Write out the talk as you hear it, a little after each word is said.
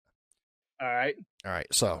All right. All right.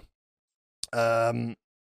 So,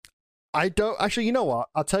 I don't actually. You know what?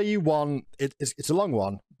 I'll tell you one. It's a long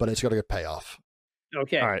one, but it's got a good payoff.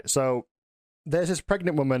 Okay. All right. So there's this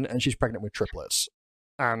pregnant woman, and she's pregnant with triplets.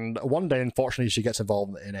 And one day, unfortunately, she gets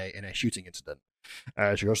involved in a shooting incident.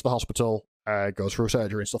 She goes to the hospital, goes through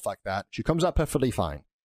surgery and stuff like that. She comes out perfectly fine.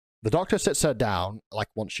 The doctor sits her down, like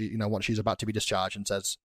once she's about to be discharged, and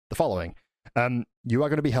says the following: "You are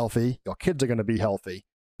going to be healthy. Your kids are going to be healthy,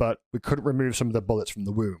 but we couldn't remove some of the bullets from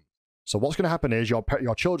the womb. So what's going to happen is your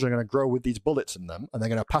children are going to grow with these bullets in them, and they're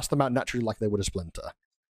going to pass them out naturally like they would a splinter."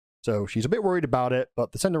 So she's a bit worried about it,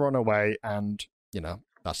 but they send her on her way, and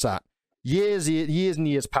that's that. Years and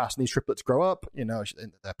years pass, and these triplets grow up.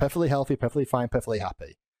 They're perfectly healthy, perfectly fine, perfectly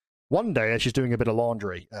happy. One day, as she's doing a bit of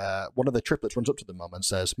laundry, one of the triplets runs up to the mum and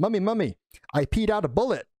says, Mummy, I peed out a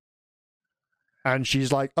bullet." And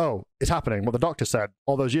she's like, "Oh, it's happening. What the doctor said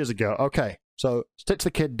all those years ago." Okay. So sits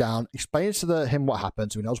the kid down, explains to him what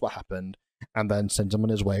happened, so he knows what happened, and then sends him on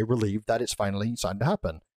his way, relieved that it's finally starting to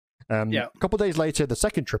happen. A couple of days later, the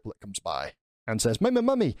second triplet comes by and says,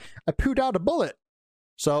 Mummy, I pooed out a bullet."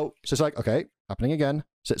 So she's like, okay, happening again.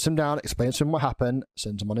 Sits him down, explains to him what happened,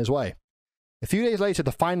 sends him on his way. A few days later,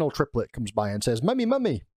 the final triplet comes by and says,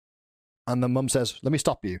 Mummy. And the mum says, "Let me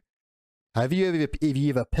stop you. Have you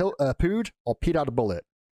ever pooed or peed out a bullet?"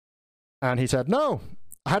 And he said, "No,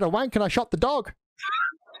 I had a wank and I shot the dog."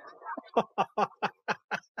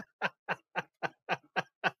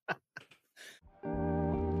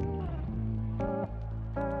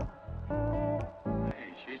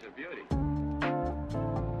 Hey, she's a beauty.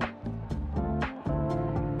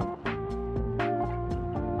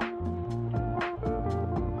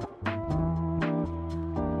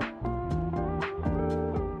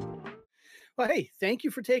 Well, hey, thank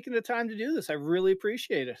you for taking the time to do this. I really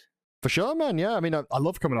appreciate it. For sure, man. Yeah, I mean, I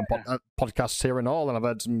love coming on podcasts here and all, and I've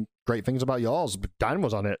heard some great things about yours. But Dan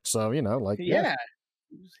was on it, so Yeah.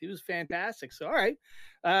 He was fantastic. So, all right,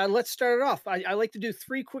 let's start it off. I like to do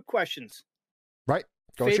 3 quick questions. Right.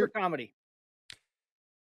 Go Favorite comedy?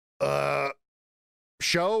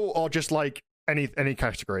 Show or just like any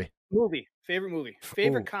category? Movie. Favorite movie.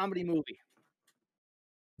 Favorite comedy movie.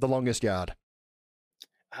 The Longest Yard.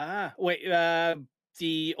 Wait.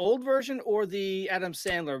 The old version or the Adam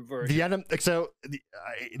Sandler version?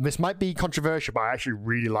 This might be controversial, but I actually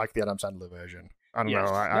really like the Adam Sandler version. I don't know.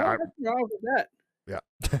 Nothing wrong with that. Yeah.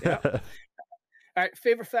 All right.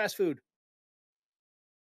 Favorite fast food?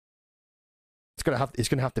 It's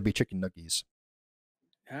gonna have to be chicken nuggies.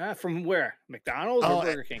 From where? McDonald's or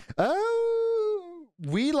Burger King?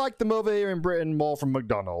 We like them over here in Britain more from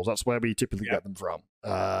McDonald's. That's where we typically get them from.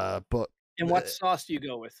 And what sauce do you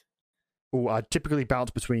go with? I typically bounce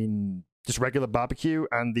between just regular barbecue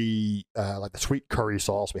and the like the sweet curry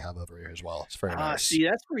sauce we have over here as well. It's very nice. See,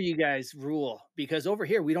 that's where you guys rule, because over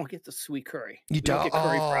here we don't get the sweet curry. We don't get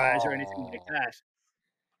curry fries or anything like that.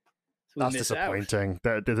 So that's disappointing.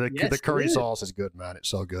 The curry sauce is good, man. It's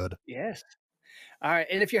so good. Yes. All right.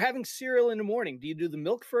 And if you're having cereal in the morning, do you do the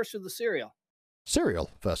milk first or the cereal? Cereal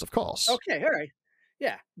first, of course. Okay. All right.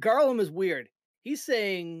 Yeah. Garland is weird. He's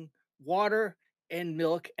saying water and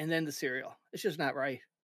milk and then the cereal. It's just not right.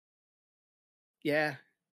 Yeah.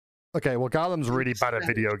 Okay, well, Garland's really bad at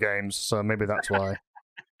video games, so maybe that's why.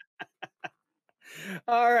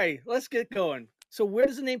 All right, let's get going. So where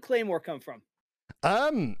does the name Claymore come from?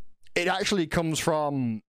 It actually comes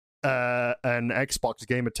from an Xbox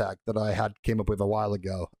gamer tag that I came up with a while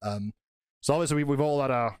ago. So obviously we've all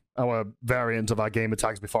had our variants of our gamer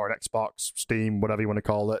tags before on Xbox, Steam, whatever you want to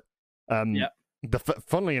call it.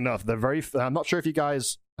 Funnily enough, they're very. I'm not sure if you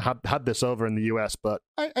guys had this over in the US, but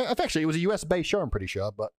actually it was a US based show. I'm pretty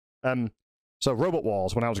sure. But so Robot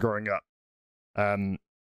Wars, when I was growing up,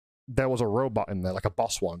 there was a robot in there, like a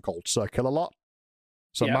boss one called Sir Kill-A-Lot.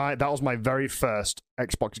 So that was my very first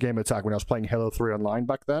Xbox gamer tag when I was playing Halo 3 online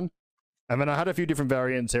back then. And then I had a few different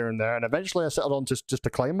variants here and there, and eventually I settled on just a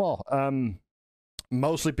Claymore.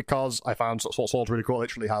 Mostly because I found swords really cool. I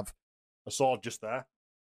literally have a sword just there.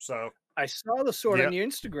 So I saw the sword on your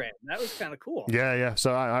Instagram. That was kind of cool. Yeah.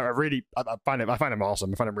 So I find him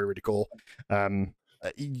awesome. I find him really, really cool.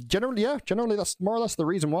 Generally that's more or less the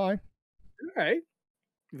reason why. All right.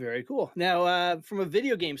 Very cool. Now, from a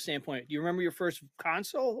video game standpoint, do you remember your first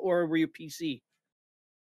console or were you PC?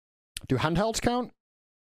 Do handhelds count?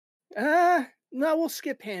 No, we'll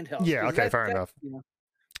skip handhelds. Yeah, okay, fair enough.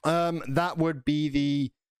 That would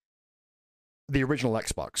be the original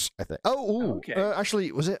Xbox, I think. Okay.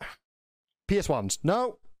 Actually, was it PS1s?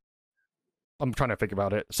 No. I'm trying to think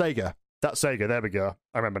about it. Sega. That's Sega. There we go.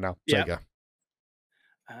 I remember now. Sega.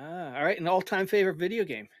 All right. An all-time favorite video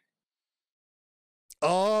game?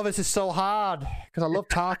 Oh, this is so hard because I love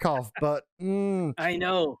Tarkov, but I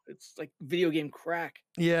know. It's like video game crack.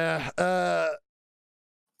 yeah.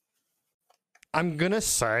 I'm gonna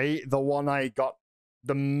say the one I got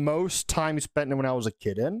the most time spent when I was a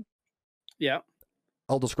kid in. Yeah.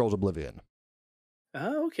 Elder Scrolls Oblivion.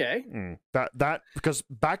 Oh, okay. That because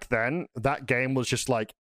back then that game was just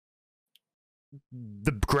like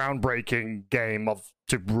the groundbreaking game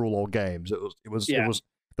to rule all games. It was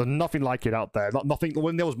there's nothing like it out there. Nothing.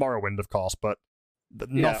 When there was Morrowind, of course, but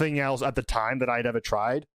nothing else at the time that I'd ever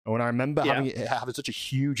tried. And when I remember having it having such a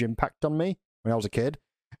huge impact on me when I was a kid,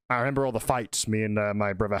 I remember all the fights me and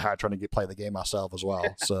my brother had trying to play the game ourselves as well.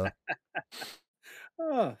 So,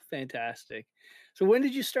 oh, fantastic! So when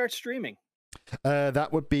did you start streaming?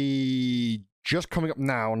 that would be just coming up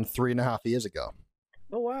now on 3.5 years ago.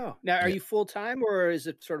 Oh wow! Now, are you full time or is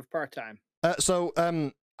it sort of part time? So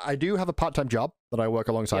I do have a part-time job that I work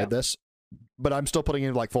alongside this, but I'm still putting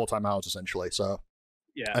in like full-time hours essentially. So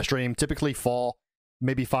I stream typically 4,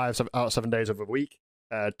 maybe 5 out of 7 days of a week.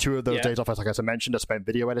 2 of those days off, like as I mentioned, I spent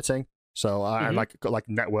video editing. So I like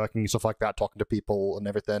networking and stuff like that, talking to people and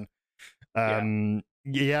everything. And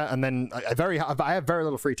then I have very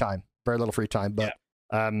little free time, but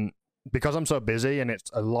because I'm so busy and it's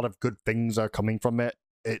a lot of good things are coming from it,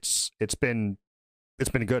 it's been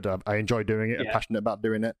good. I enjoy doing it. I'm passionate about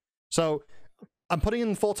doing it. So I'm putting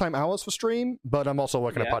in full-time hours for stream, but I'm also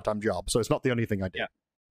working a part-time job. So it's not the only thing I do. Yeah.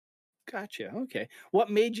 Gotcha. Okay. What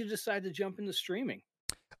made you decide to jump into streaming?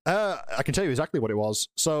 I can tell you exactly what it was.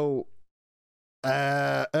 So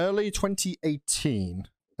early 2018,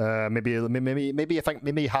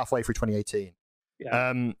 maybe halfway through 2018.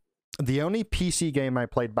 Yeah. The only PC game I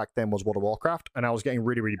played back then was World of Warcraft, and I was getting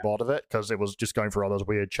really, really bored of it because it was just going through all those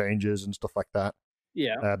weird changes and stuff like that.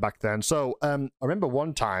 Yeah. Back then. So I remember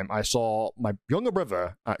one time I saw my younger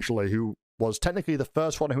brother, actually, who was technically the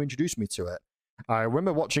first one who introduced me to it. I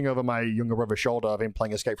remember watching over my younger brother's shoulder of him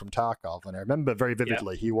playing Escape from Tarkov, and I remember very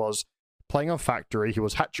vividly he was playing on Factory, he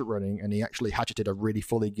was hatchet running, and he actually hatcheted a really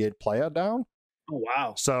fully geared player down. Oh,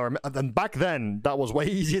 wow. So and back then, that was way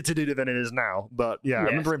easier to do than it is now. But yeah, I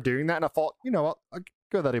remember him doing that, and I thought, you know what, I'll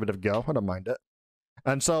give that a bit of a go. I don't mind it.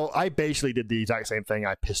 And so I basically did the exact same thing.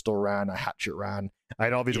 I pistol ran, I hatchet ran. I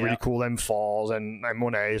had all these really cool M4s and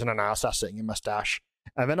M1As and an RSAS sitting in my stash.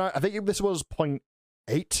 And then I think this was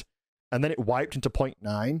 0.8, and then it wiped into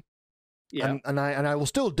 0.9. Yeah. And I was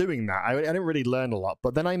still doing that. I didn't really learn a lot.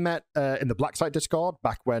 But then I met in the Blacksite Discord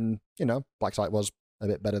back when, Blacksite was a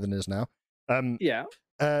bit better than it is now.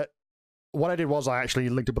 What I did was I actually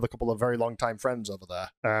linked up with a couple of very long-time friends over there.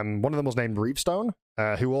 One of them was named Reevestone,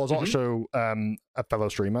 who was also a fellow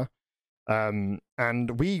streamer.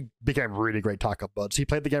 And we became really great Tarkov buds. He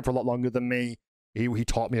played the game for a lot longer than me. He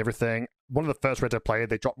taught me everything. One of the first raids I played,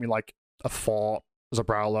 they dropped me like a fort as a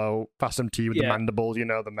Browlo, Fast MT with the mandibles, the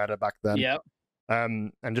meta back then. Yeah.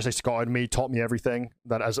 And just escorted me, taught me everything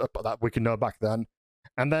that we could know back then.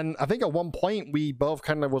 And then I think at one point we both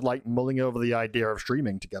kind of were like mulling over the idea of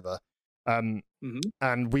streaming together. And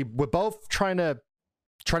we were both trying to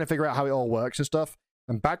figure out how it all works and stuff.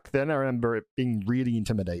 And back then I remember it being really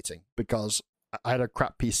intimidating because I had a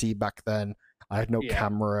crap PC back then. I had no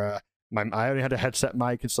camera. I only had a headset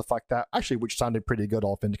mic and stuff like that, actually, which sounded pretty good,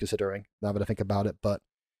 all things considering, now that I think about it. But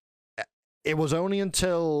it was only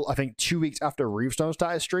until, I think, 2 weeks after Reevestone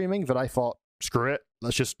started streaming that I thought, screw it,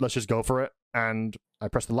 let's just go for it. And I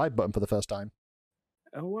pressed the live button for the first time.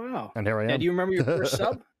 Oh, wow. And here I am. Now, do you remember your first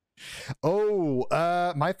sub?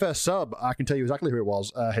 My first sub, I can tell you exactly who it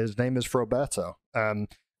was. His name is Froberto. I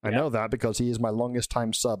know that because he is my longest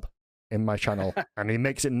time sub in my channel, and he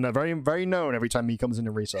makes it very, very known every time he comes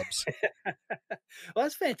into resubs. Well,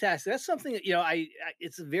 that's fantastic. That's something that,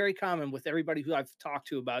 it's very common with everybody who I've talked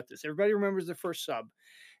to about this. Everybody remembers their first sub,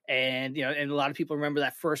 and and a lot of people remember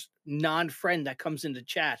that first non-friend that comes into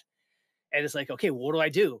chat, and it's like, okay, well, what do I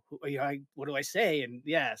do? What do I say? And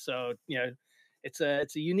so it's a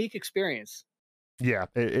unique experience. Yeah,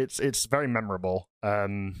 it's very memorable.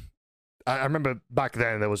 I remember back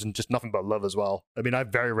then there was just nothing but love as well. I mean, I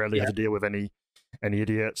very rarely had to deal with any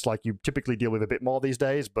idiots like you typically deal with a bit more these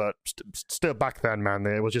days, but still back then, man,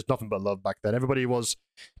 there was just nothing but love back then. Everybody was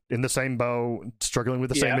in the same boat, struggling with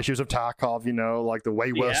the same issues of Tarkov, like the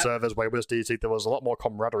way worse servers, way worse DC. There was a lot more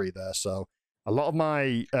camaraderie there. So a lot of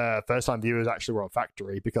my first-time viewers actually were on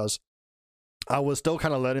Factory because I was still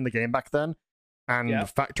kind of learning the game back then. And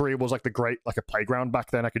Factory was like a playground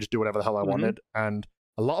back then. I could just do whatever the hell I wanted. And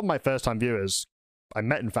a lot of my first-time viewers I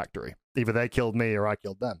met in Factory. Either they killed me or I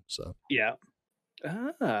killed them. So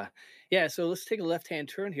so let's take a left-hand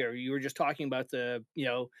turn here. You were just talking about the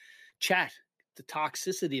chat, the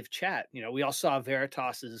toxicity of chat. We all saw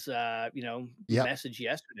Veritas's Yep. message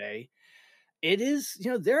yesterday. It is,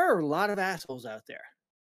 there are a lot of assholes out there.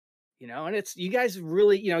 And it's you guys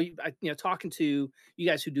really, talking to you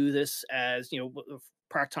guys who do this as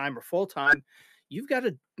part time or full time. You've got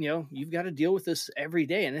to deal with this every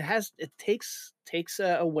day, and it takes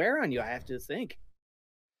a wear on you. I have to think.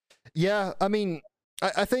 Yeah, I mean,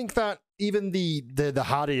 I think that even the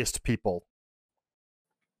hardiest people,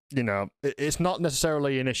 it's not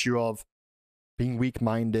necessarily an issue of being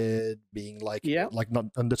weak-minded, being like not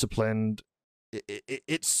undisciplined.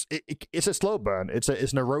 It's a slow burn. It's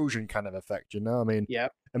an erosion kind of effect. I mean, yeah.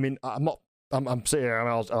 I mean, I'm sitting here, and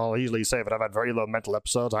I'll easily say that I've had very low mental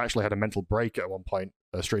episodes. I actually had a mental break at one point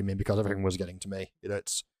streaming because everything was getting to me.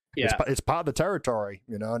 It's part of the territory,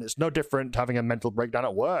 and it's no different having a mental breakdown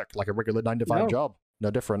at work, like a regular 9-to-5 job.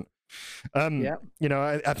 No different.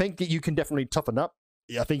 I think that you can definitely toughen up.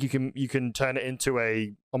 I think you can turn it into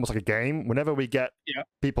almost like a game. Whenever we get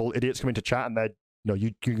idiots come into chat, and they're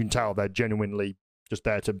you can tell they're genuinely just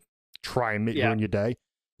there to try and ruin your day.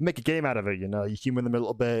 Make a game out of it. You humor them a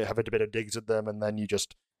little bit, have a bit of digs at them, and then you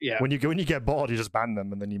just when you get bored, you just ban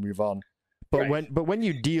them and then you move on. But when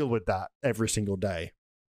you deal with that every single day,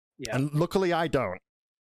 and luckily I don't.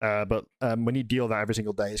 But when you deal with that every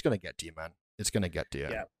single day, it's gonna get to you, man. It's gonna get to you.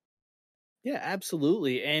 Yeah,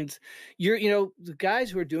 absolutely. And you're, the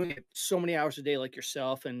guys who are doing it so many hours a day, like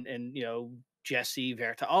yourself and Jesse,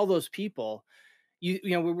 Verita, all those people. We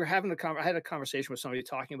were having I had a conversation with somebody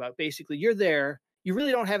talking about basically you're there. You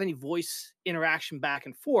really don't have any voice interaction back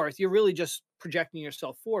and forth. You're really just projecting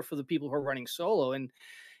yourself forward for the people who are running solo. And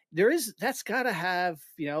that's got to have,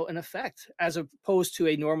 an effect as opposed to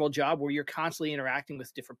a normal job where you're constantly interacting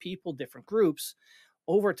with different people, different groups.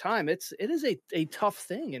 Over time, it is a tough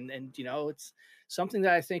thing. And it's something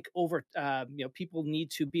that I think people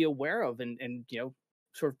need to be aware of and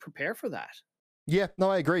sort of prepare for that. Yeah, no,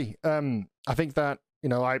 I agree. I think that,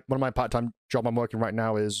 one of my part-time job I'm working right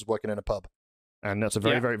now is working in a pub. And that's a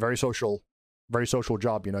very, very, very social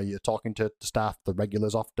job. You're talking to the staff, the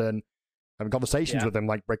regulars often, having conversations with them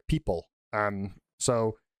like people.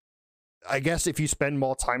 So I guess if you spend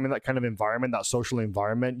more time in that kind of environment, that social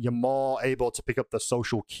environment, you're more able to pick up the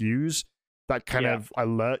social cues that kind of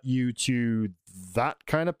alert you to that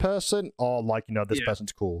kind of person, or like, this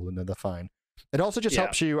person's cool and then they're fine. It also just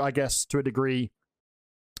helps you, I guess, to a degree,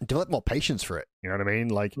 develop more patience for it. You know what I mean?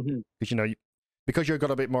 Like, because you've got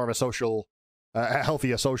a bit more of a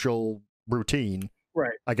healthier social routine.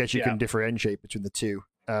 Right. I guess you can differentiate between the two.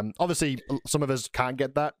 Obviously, some of us can't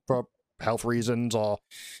get that for health reasons, or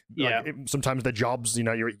sometimes the jobs.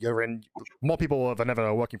 You're in. More people than ever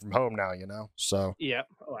are working from home now. So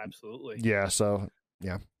absolutely. Yeah. So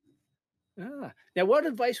yeah. Now, what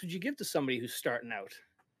advice would you give to somebody who's starting out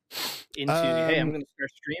into? Hey, I'm going to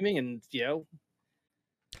start streaming, and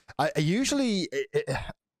I usually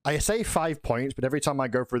I say 5 points, but every time I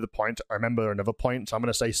go through the point, I remember another point. So I'm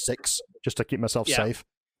going to say 6 just to keep myself safe.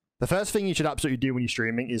 The first thing you should absolutely do when you're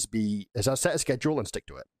streaming is set a schedule and stick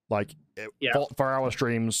to it. Like 4-hour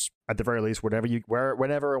streams at the very least, whenever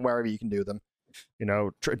and wherever you can do them.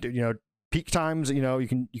 Peak times. You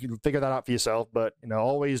can figure that out for yourself, but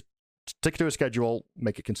always stick to a schedule,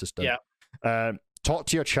 make it consistent. Talk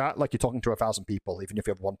to your chat like you're talking to 1,000 people, even if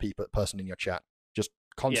you have one person in your chat. Just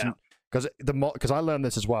constant. Because I learned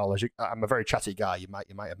this as well. I'm a very chatty guy. You might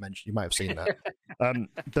have seen that.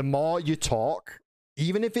 The more you talk,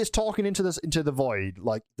 even if it's talking into the void,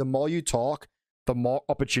 like the more you talk, the more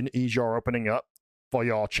opportunities you're opening up for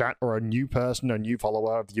your chat or a new person, a new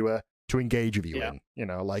follower, viewer to engage with you in.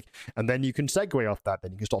 And then you can segue off that.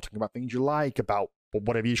 Then you can start talking about things you like, about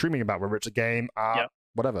whatever you're streaming about, whether it's a game, art,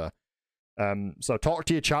 whatever. So talk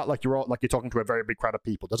to your chat like you're talking to a very big crowd of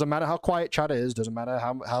people. Doesn't matter how quiet chat is. Doesn't matter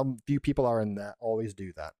how few people are in there. Always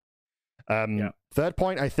do that. Third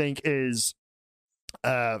point, I think, is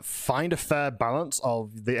find a fair balance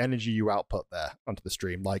of the energy you output there onto the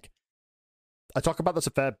stream. Like, I talk about this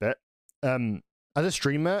a fair bit. As a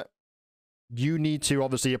streamer, you need to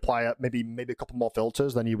obviously apply maybe a couple more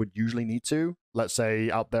filters than you would usually need to. Let's say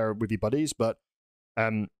out there with your buddies, but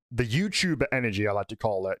the YouTuber energy, I like to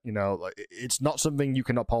call it, it's not something you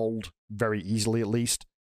can uphold very easily, at least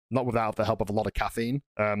not without the help of a lot of caffeine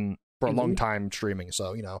for a long time streaming.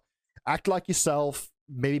 So, act like yourself,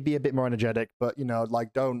 maybe be a bit more energetic, but,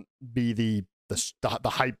 don't be the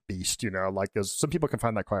hype beast, because some people can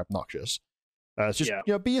find that quite obnoxious. It's just,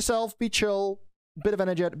 be yourself, be chill, bit of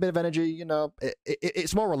energy,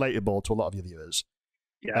 it's more relatable to a lot of your viewers.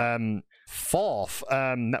 Fourth,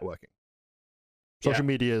 networking. Social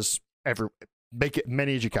media's make it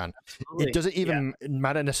many as you can. Absolutely. It doesn't even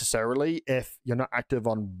matter necessarily if you're not active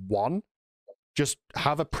on one. Just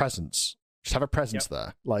have a presence. Just have a presence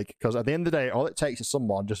there. Like, because at the end of the day, all it takes is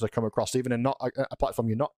someone just to come across, even in not a platform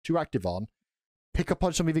you're not too active on, pick up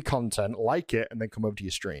on some of your content, like it, and then come over to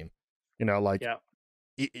your stream. You know, like,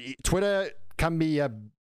 Twitter can be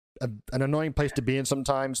an annoying place to be in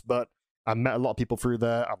sometimes, but I've met a lot of people through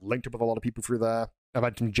there. I've linked up with a lot of people through there. I've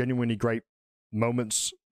had some genuinely great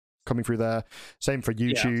moments coming through there. Same for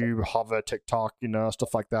YouTube, Hover, TikTok, you know,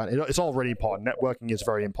 stuff like that. It's all really important. Networking is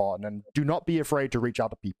very important, and do not be afraid to reach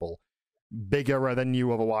out to people bigger than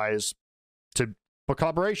you otherwise for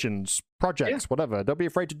collaborations, projects, whatever. Don't be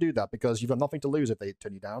afraid to do that, because you've got nothing to lose if they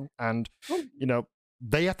turn you down, and you know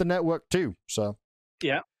they have to network too. So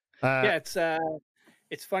it's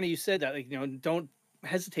funny you said that. Like, you know, don't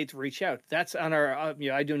hesitate to reach out. That's on our you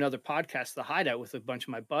know, I do another podcast, The Hideout, with a bunch of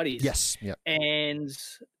my buddies. Yes. And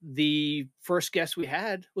the first guest we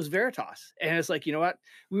had was Veritas, and it's like, you know what,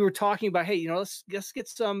 we were talking about, hey, you know, let's get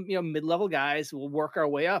some, you know, mid-level guys, we'll work our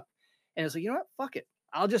way up. And it's like, you know what, fuck it,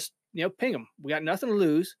 I'll just, you know, ping him, we got nothing to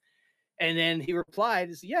lose. And then he replied,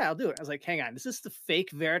 yeah, I'll do it. I was like, hang on, is this the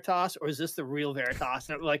fake Veritas or is this the real Veritas?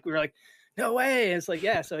 And we were like, no way. And it's like,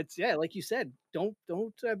 so it's like you said, don't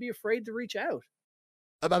be afraid to reach out.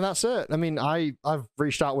 And that's it. I mean, I've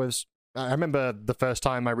reached out with. I remember the first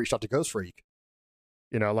time I reached out to Ghost Freak.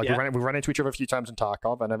 You know, like we ran into each other a few times in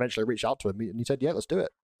Tarkov, and eventually reached out to him, and he said, "Yeah, let's do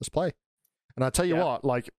it. Let's play." And I tell you what,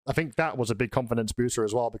 like, I think that was a big confidence booster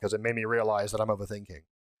as well, because it made me realize that I'm overthinking.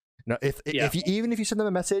 You know, if you, even if you send them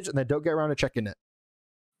a message and they don't get around to checking it,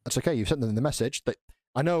 that's okay. You sent them the message. That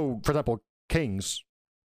I know, for example, Kings,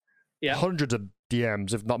 hundreds of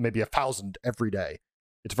DMs, if not maybe 1,000 every day.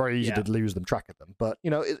 It's very easy to lose them, track of them. But,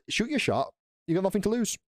 you know, shoot your shot. You got nothing to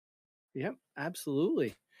lose. Yeah,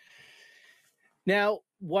 absolutely. Now,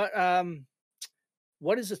 what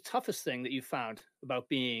is the toughest thing that you found about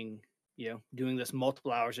being, you know, doing this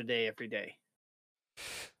multiple hours a day every day?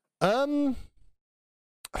 I've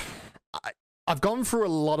gone through a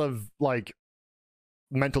lot of, like,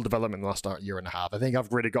 mental development in the last year and a half. I think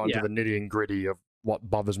I've really gotten to the nitty and gritty of what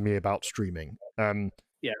bothers me about streaming.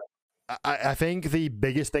 I think the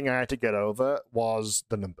biggest thing I had to get over was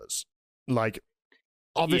the numbers. Like,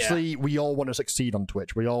 obviously, we all want to succeed on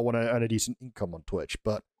Twitch. We all want to earn a decent income on Twitch.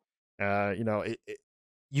 But, you know,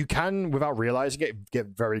 you can, without realizing it, get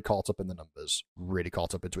very caught up in the numbers. Really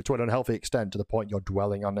caught up into it to an unhealthy extent, to the point you're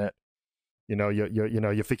dwelling on it. You know,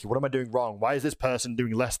 you're thinking, what am I doing wrong? Why is this person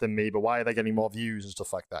doing less than me? But why are they getting more views and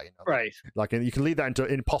stuff like that? You know, right? Like, you can lead that into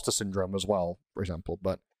imposter syndrome as well, for example.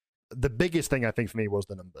 But the biggest thing I think for me was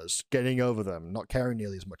the numbers, getting over them, not caring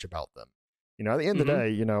nearly as much about them. You know, at the end of the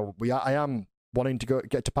day, you know, I am wanting to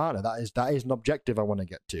get to partner. That is an objective I want to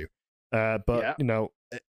get to. But you know,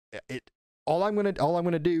 all I'm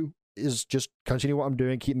gonna do is just continue what I'm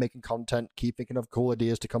doing, keep making content, keep thinking of cool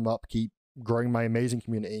ideas to come up, keep growing my amazing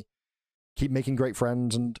community, keep making great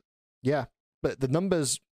friends, and But the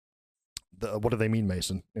numbers, what do they mean,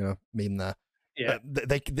 Mason? You know, mean there. Yeah,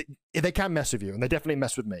 they can mess with you, and they definitely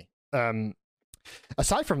mess with me.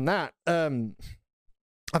 Aside from that, I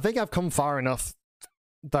think I've come far enough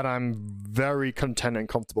that I'm very content and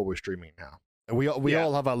comfortable with streaming now. We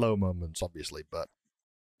all have our low moments, obviously, but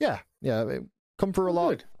come through a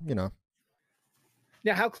lot, you know.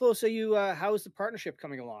 Now, how close are you? How is the partnership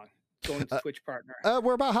coming along? Going to Twitch partner?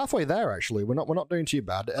 We're about halfway there, actually. We're not doing too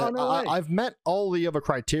bad. Oh, no way. I've met all the other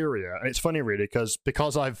criteria, and it's funny, really, because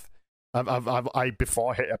I've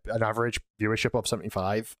before hit an average viewership of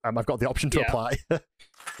 75. I've got the option to apply,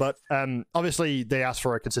 but obviously they ask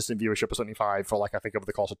for a consistent viewership of 75 for, like, I think over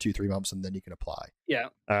the course of 2-3 months, and then you can apply. Yeah.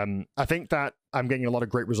 I think that I'm getting a lot of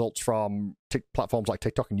great results from platforms like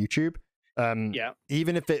TikTok and YouTube.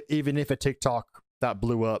 Even if a TikTok that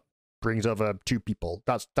blew up brings over 2 people,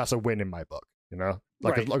 that's a win in my book. You know,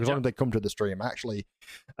 like, as long as they come to the stream. I actually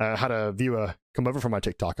had a viewer come over from my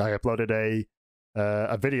TikTok. I uploaded a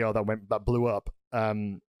video that blew up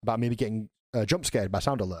about maybe getting jump scared by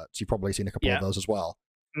sound alerts. You've probably seen a couple of those as well.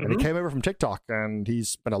 And he came over from TikTok, and he's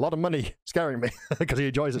spent a lot of money scaring me because he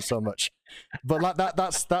enjoys it so much. But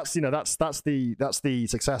that's the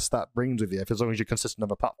success that brings with you, as long as you're consistent on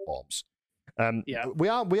the platforms.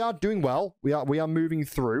 We are doing well. We are moving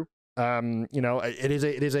through. You know,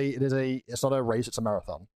 it's not a race, it's a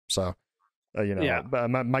marathon. So. You know, but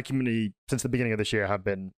my community since the beginning of this year have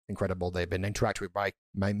been incredible. They've been interacting with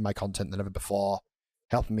my content than ever before,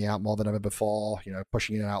 helping me out more than ever before. You know,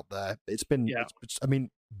 pushing it out there. It's been, I mean,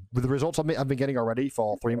 with the results I've been getting already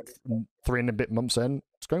for three and a bit months in,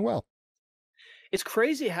 it's going well. It's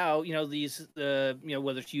crazy how, you know, these you know,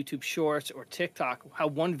 whether it's YouTube Shorts or TikTok, how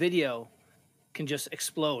one video can just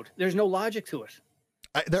explode. There's no logic to it.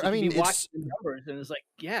 I mean, watching the numbers and it's like,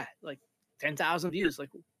 yeah, like 10,000 views. Like,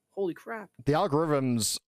 holy crap. The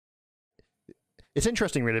algorithms. It's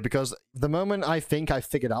interesting, really, because the moment I think I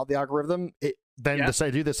figured out the algorithm, they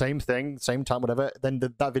say do the same thing, same time, whatever, then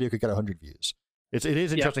that video could get 100 views. It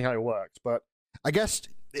is interesting how it works, but I guess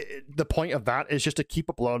the point of that is just to keep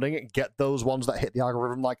uploading it, get those ones that hit the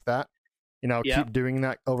algorithm like that. You know, keep doing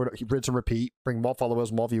that keep rinse and repeat, bring more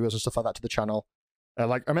followers, more viewers, and stuff like that to the channel.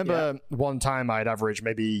 Like I remember one time I'd average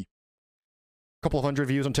maybe a couple of hundred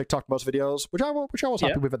views on TikTok most videos, which I was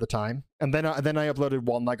happy with at the time. And then I uploaded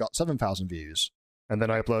one that got 7,000 views. And then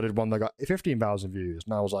I uploaded one that got 15,000 views.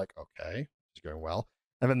 And I was like, okay, it's going well.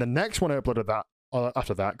 And then the next one I uploaded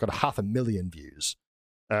after that got 500,000 views.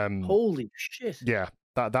 Holy shit. Yeah.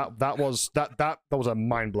 That was a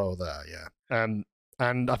mind blower there, yeah.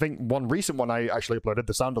 And I think one recent one I actually uploaded,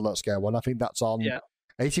 the sound alert scare one, I think that's on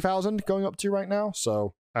 80,000 going up to right now.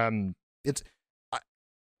 So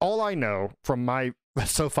all I know from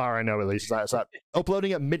so far I know at least is that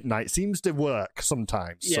uploading at midnight seems to work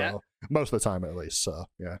sometimes. Yeah. So most of the time at least. So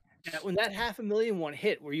yeah. When that 500,000 one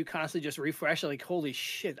hit, were you constantly just refresh like, holy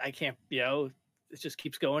shit, I can't, it just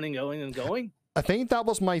keeps going and going and going? I think that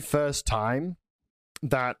was my first time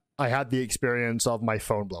that I had the experience of my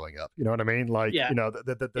phone blowing up. You know what I mean? Like,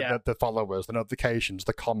 the followers, the notifications,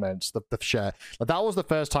 the comments, the share. Like, that was the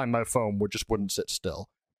first time my phone wouldn't sit still.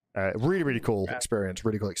 Really, really cool experience.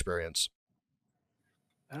 Really cool experience.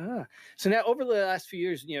 So now over the last few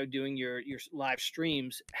years, doing your live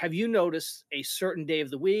streams, have you noticed a certain day of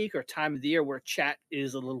the week or time of the year where chat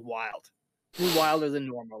is a little wilder than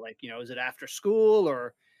normal? Like, is it after school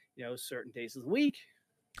or, certain days of the week?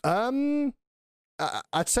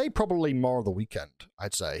 I'd say probably more of the weekend,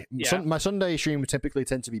 I'd say. My Sunday streams typically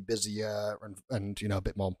tend to be busier and a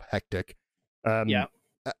bit more hectic.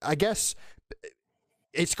 I guess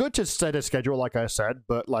it's good to set a schedule, like I said,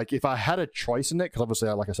 but like if I had a choice in it, because obviously,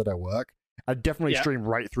 like I said, I work, I'd definitely stream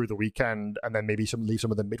right through the weekend and then maybe leave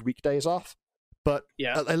some of the midweek days off. But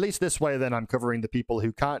at least this way, then I'm covering the people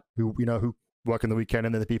who work in the weekend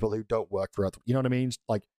and then the people who don't work throughout. You know what I mean?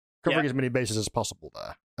 Like covering as many bases as possible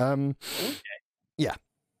there. Okay. Yeah.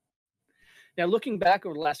 Now, looking back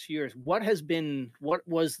over the last few years, what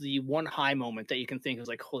was the one high moment that you can think of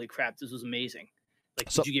like, holy crap, this was amazing? Like,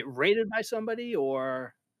 did you get rated by somebody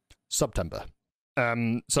or? September.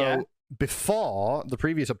 Before the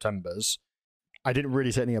previous Septembers, I didn't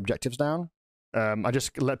really set any objectives down. I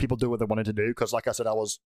just let people do what they wanted to do because, like I said, I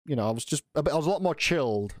was a lot more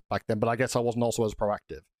chilled back then, but I guess I wasn't also as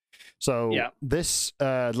proactive. So this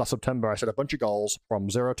last September, I set a bunch of goals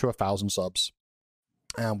from 0 to 1,000 subs.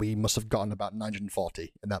 And we must have gotten about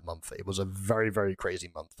 940 in that month. It was a very, very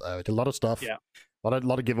crazy month. I did a lot of stuff, a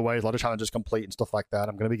lot of giveaways, a lot of challenges complete and stuff like that.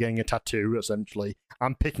 I'm going to be getting a tattoo, essentially.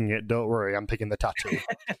 I'm picking it, don't worry. I'm picking the tattoo.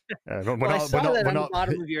 I saw that on the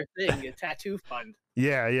bottom of your thing, a tattoo fund.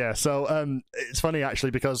 Yeah. So it's funny,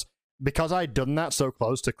 actually, because I'd done that so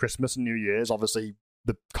close to Christmas and New Year's, obviously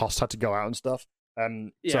the costs had to go out and stuff.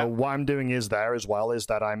 So what I'm doing is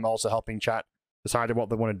that I'm also helping chat decide what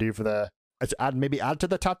they want to do for their... add to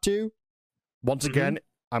the tattoo. Once again,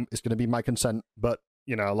 it's going to be my consent, but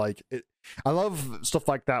I love stuff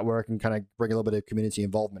like that where I can kind of bring a little bit of community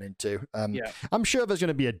involvement into. I'm sure there's going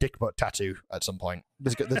to be a dick butt tattoo at some point.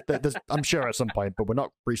 I'm sure at some point, but we're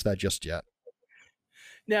not reached there just yet.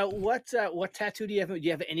 Now, what tattoo do you have? Do you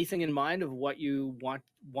have anything in mind of what you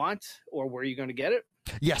want, or where you're going to get it?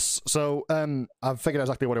 Yes. So I've figured out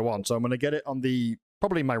exactly what I want. So I'm going to get it on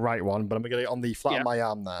probably my right one, but I'm going to get it on the flat of my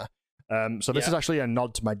arm there. So this is actually a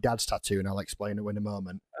nod to my dad's tattoo, and I'll explain it in a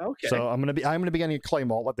moment. Okay. So I'm gonna be getting a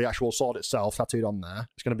Claymore, like the actual sword itself, tattooed on there.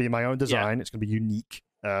 It's gonna be my own design. It's gonna be unique.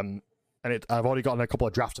 And I've already gotten a couple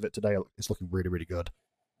of drafts of it today. It's looking really, really good.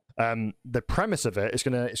 The premise of it's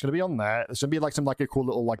gonna be on there. It's gonna be like a cool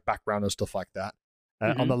little like background and stuff like that.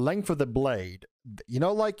 On the length of the blade,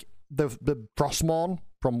 like the Frostmourne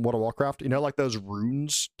from World of Warcraft, like those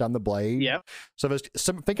runes down the blade. Yeah. So there's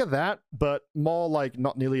think of that, but more like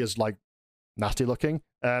not nearly as like nasty looking.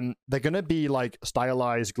 They're gonna be like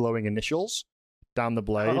stylized glowing initials down the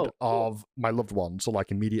blade of my loved ones, so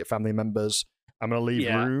like immediate family members. I'm gonna leave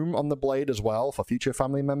room on the blade as well for future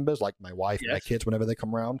family members, like my wife and my kids whenever they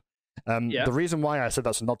come around. The reason why I said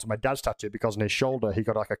that's a nod to my dad's tattoo, because on his shoulder he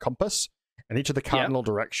got like a compass, and each of the cardinal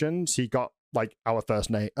directions he got like our first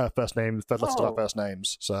names, third letters of our first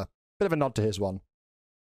names. So bit of a nod to his one.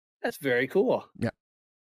 That's very cool. Yeah.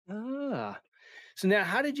 So now,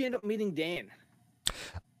 how did you end up meeting Dan?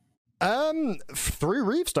 Through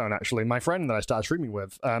Reevestone, actually, my friend that I started streaming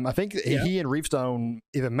with. I think he and Reevestone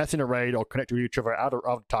either met in a raid or connected with each other out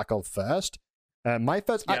of Tarkov first. My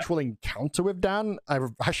first actual encounter with Dan,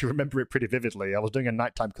 actually remember it pretty vividly. I was doing a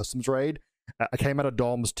nighttime customs raid. I came out of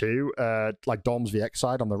Dorms 2, like Dorms VX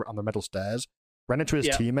side on the metal stairs, ran into his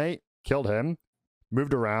teammate, killed him,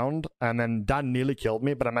 moved around, and then Dan nearly killed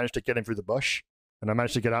me, but I managed to get him through the bush, and I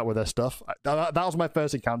managed to get out with their stuff. That was my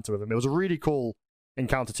first encounter with him. It was a really cool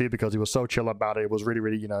encounter too, because he was so chill about it. It was really,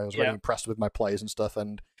 really, I was really impressed with my plays and stuff,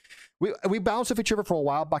 and we bounced with each other for a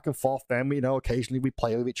while, back and forth. Then occasionally we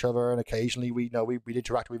play with each other, and occasionally we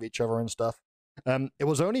interact with each other and stuff. It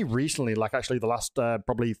was only recently, like actually the last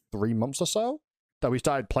probably 3 months or so, that we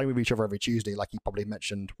started playing with each other every Tuesday, like he probably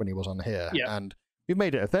mentioned when he was on here. And we've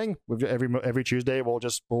made it a thing. Every Tuesday we'll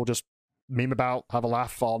just meme about, have a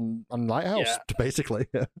laugh on Lighthouse, basically.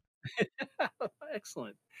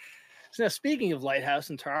 Excellent. So now, speaking of Lighthouse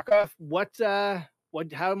and Tarkov,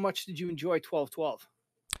 how much did you enjoy 12-12?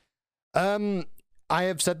 I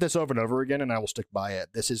have said this over and over again, and I will stick by it.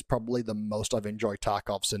 This is probably the most I've enjoyed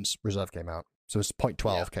Tarkov since Reserve came out. So it's point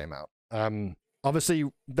 12 came out. Obviously,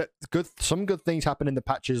 some good things happen in the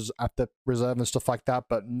patches after Reserve and stuff like that,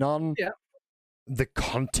 but none. The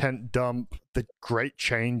content dump, the great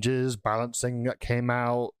changes, balancing that came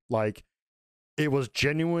out, like it was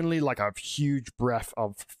genuinely like a huge breath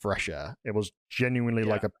of fresh air. It was genuinely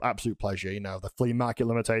like an absolute pleasure. The flea market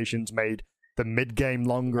limitations made the mid game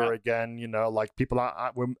longer again. Like people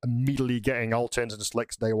were immediately getting alt-ins and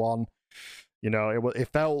slicks day one. It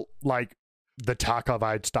felt like the Tarkov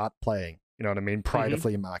I'd start playing. You know what I mean? Prior to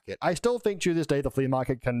flea market. I still think to this day the flea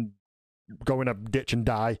market can go in a ditch and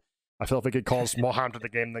die. I still think it caused more harm to the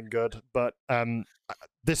game than good. But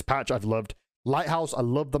this patch I've loved. Lighthouse, I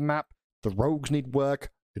love the map. The rogues need work.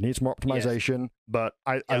 It needs more optimization. But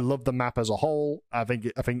I love the map as a whole. I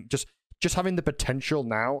think just having the potential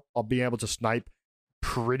now of being able to snipe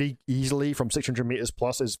pretty easily from 600 meters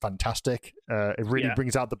plus is fantastic. It really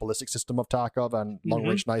brings out the ballistic system of Tarkov and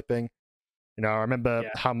long-range sniping. I remember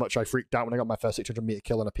how much I freaked out when I got my first 600 meter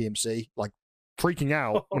kill on a PMC. Like, freaking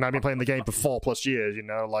out when I've been playing the game for 4+ years,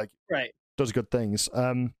 does good things.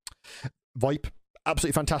 VoIP,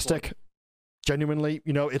 absolutely fantastic. Genuinely,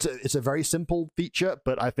 it's a very simple feature,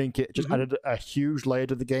 but I think it just added a huge layer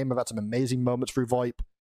to the game. I've had some amazing moments through VoIP.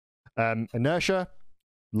 Inertia,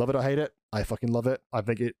 love it or hate it. I fucking love it. I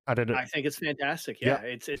think it's fantastic.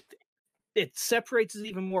 It separates it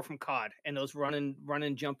even more from COD and those running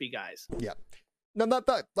jumpy guys. Now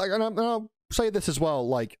that and I'll say this as well,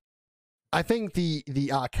 like I think the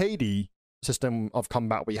arcadey system of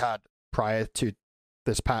combat we had prior to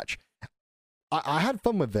this patch, I had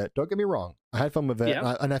fun with it. Don't get me wrong, I had fun with it,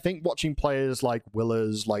 and I think watching players like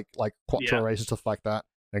Willers, like Quattro Race and stuff like that,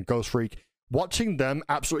 and Ghost Freak, watching them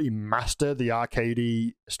absolutely master the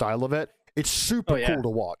arcadey style of it, it's super cool to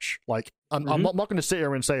watch. Like I'm not going to sit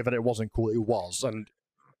here and say that it wasn't cool. It was, and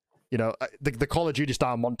the Call of Duty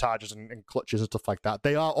style montages and clutches and stuff like that,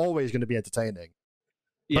 they are always going to be entertaining.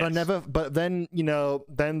 But then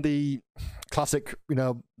the classic,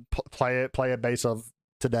 player base of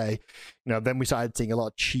today, then we started seeing a lot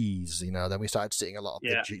of cheese, then we started seeing a lot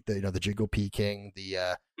of the jiggle peeking, at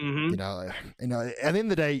the end of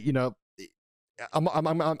the day, I'm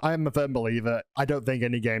a firm believer. I don't think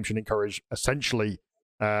any game should encourage essentially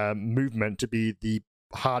movement to be the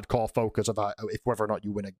hardcore focus of if whether or not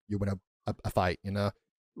you win a fight,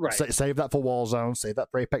 Right. Save that for Warzone, save that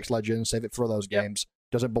for Apex Legends, save it for those games.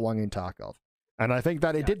 Doesn't belong in Tarkov. And I think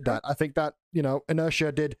that it did that. I think that,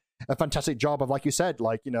 Inertia did a fantastic job of, like you said,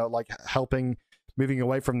 like helping moving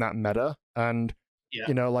away from that meta. And,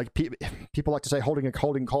 people like to say holding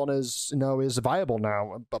corners, is viable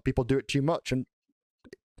now, but people do it too much. And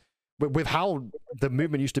with how the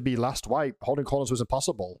movement used to be last wipe, holding corners was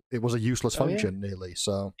impossible. It was a useless function nearly.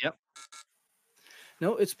 So,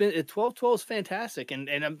 No, it's been 12-12 is fantastic, and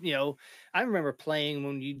I remember playing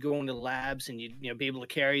when you'd go into labs and you'd be able to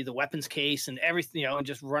carry the weapons case and everything, and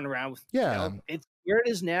just run around with. It's where it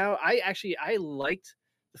is now. I liked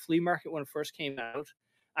the flea market when it first came out.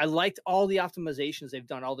 I liked all the optimizations they've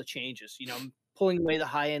done, all the changes. Pulling away the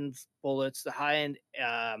high end bullets, the high end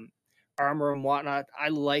armor and whatnot. I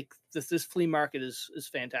like this flea market is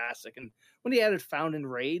fantastic, and when they added Found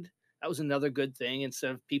and Raid. That was another good thing instead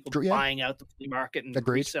of people buying out the flea market and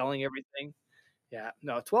reselling everything. Yeah,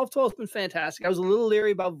 no, 12-12 has been fantastic. I was a little leery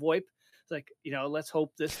about VoIP. It's like, let's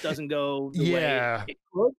hope this doesn't go the way it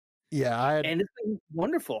could. And it's been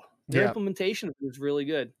wonderful. Their implementation was really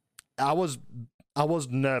good. I was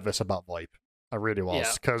nervous about VoIP. I really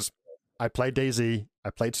was, because I played DayZ, I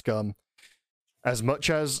played Scum. As much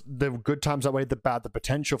as the good times outweighed the bad, the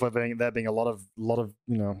potential for there being a lot of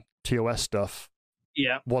TOS stuff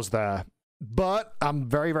was there. But I'm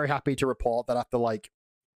very, very happy to report that after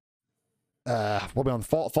what are we on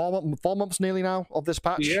 4 months nearly now of this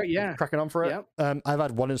patch. Yeah, cracking on for it. Yep. I've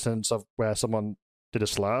had one instance of where someone did a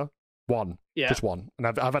slur, just one, and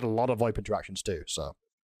I've had a lot of VoIP interactions too. So,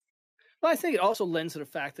 well, I think it also lends to the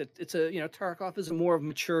fact that it's a Tarkov is a more of a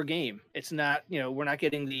mature game. It's not we're not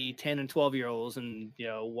getting the 10 and 12-year-olds and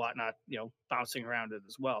whatnot bouncing around it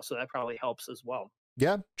as well. So that probably helps as well.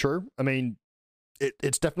 Yeah, true. I mean,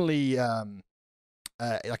 it's definitely like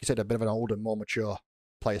I said, a bit of an older, more mature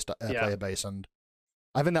player base, and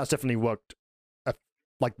I think that's definitely worked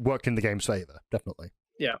in the game's favor. Definitely.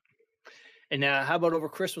 Yeah. And how about over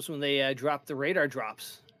Christmas when they dropped the radar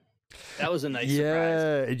drops? That was a nice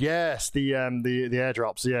surprise. Yes, the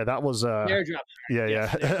airdrops. Yeah, that was airdrops.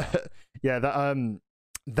 Yeah.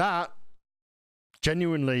 That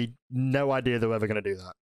genuinely no idea they were ever going to do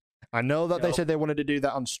that. I know that they said they wanted to do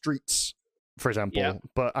that on streets, for example,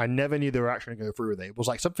 but I never knew they were actually going to go through with it. It was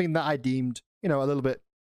like something that I deemed, a little bit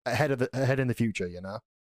ahead in the future,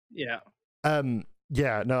 Yeah.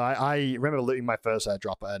 Yeah, no, I remember looting my first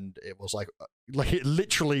airdrop, and it was like it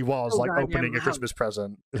literally was opening a Christmas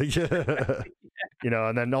present. And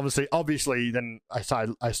then obviously, then I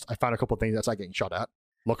found a couple of things that I started getting shot at.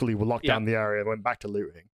 Luckily, we locked down the area and went back to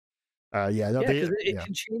looting. It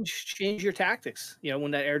can change your tactics.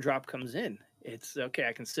 When that airdrop comes in, it's okay.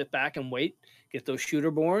 I can sit back and wait, get those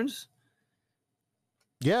shooter borns.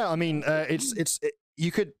 Yeah, I mean,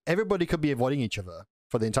 everybody could be avoiding each other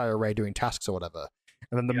for the entire array doing tasks or whatever.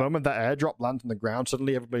 And then the moment that airdrop lands on the ground,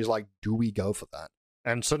 suddenly everybody's like, do we go for that?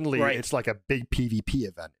 And suddenly it's like a big PvP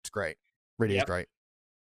event. It's great. Really is great.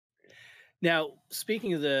 Now,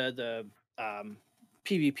 speaking of the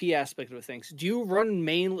PvP aspect of things, do you run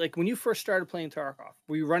when you first started playing Tarkov,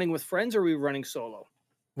 were you running with friends or were you running solo?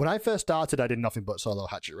 When I first started, I did nothing but solo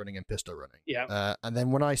hatchet running and pistol running. Yeah. And then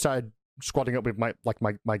when I started squadding up with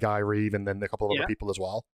my guy Reeve and then a couple of other people as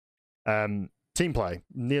well, team play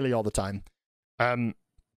nearly all the time.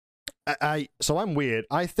 So I'm weird.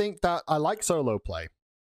 I think that I like solo play.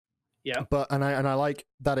 Yeah. But I like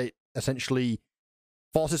that it essentially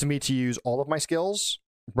forces me to use all of my skills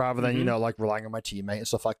rather than relying on my teammate and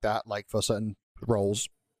stuff like that, like for certain roles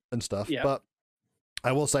and stuff. Yeah. But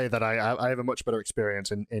I will say that I have a much better experience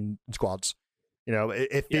in squads.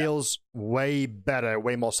 It feels way better,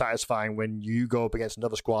 way more satisfying when you go up against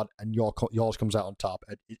another squad and yours comes out on top.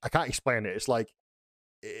 I can't explain it. It's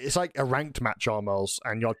like a ranked match almost,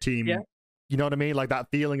 and your team, you know what I mean? Like that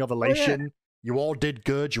feeling of elation. Oh, yeah. You all did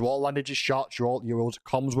good. You all landed your shots. Your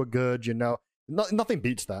comms were good. Nothing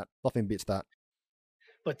beats that. Nothing beats that.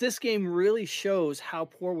 But this game really shows how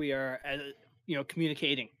poor we are at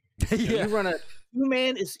communicating. You run a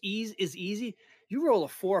 2-man is easy. You roll a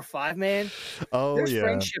 4 or 5-man. There's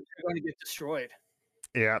friendships are going to get destroyed.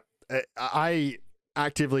 Yeah, I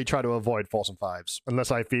actively try to avoid 4s and 5s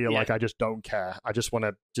unless I feel like I just don't care. I just want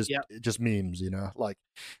to just memes, like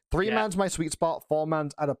 3-man's my sweet spot.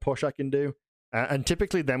 4-man's at a push I can do, and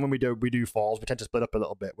typically then when we do 4s, we tend to split up a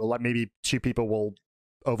little bit. Well, like maybe 2 people will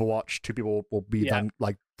overwatch, 2 people will be then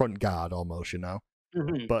like front guard almost,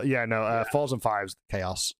 Mm-hmm. But 4s and 5s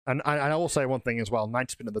chaos. And I will say one thing as well: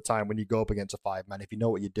 90% of the time when you go up against a 5-man, if you know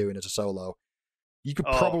what you're doing as a solo, you could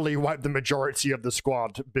probably wipe the majority of the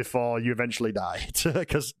squad before you eventually die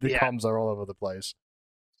because the comms are all over the place.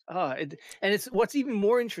 And it's what's even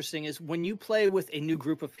more interesting is when you play with a new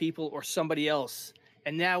group of people or somebody else,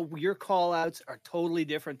 and now your call outs are totally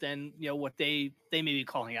different than what they may be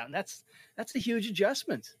calling out, and that's a huge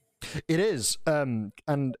adjustment. It is, and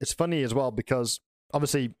it's funny as well because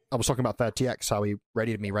obviously I was talking about 30X, how he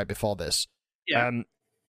readied me right before this.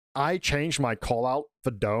 I changed my call out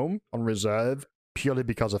for Dome on reserve purely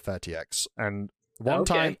because of 30X. And one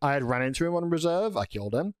time I had ran into him on reserve, I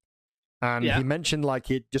killed him, and he mentioned like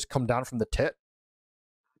he'd just come down from the tit.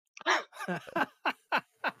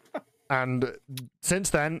 And since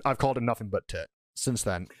then, I've called him nothing but tit. Since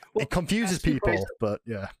then, it confuses people, but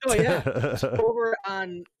yeah. Oh yeah, so over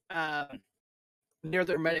on near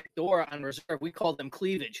the hermetic door on reserve, we call them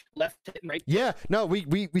cleavage, left tit and right. Yeah, no,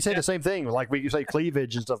 we say the same thing. Like we say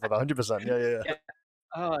cleavage and stuff like 100%. Yeah.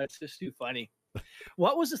 Oh, it's just too funny.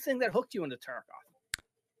 What was the thing that hooked you into Tarkov?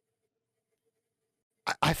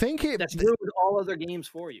 I think that's ruined all other games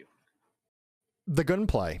for you. The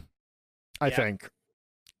gunplay, I think.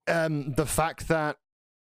 The fact that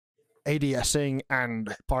ADSing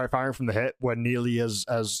and firing from the hip were nearly as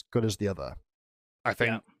good as the other. I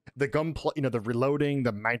think the gunplay, the reloading,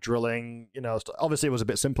 the mag drilling, obviously it was a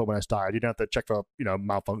bit simpler when I started. You don't have to check for,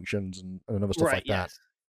 malfunctions and other stuff like that.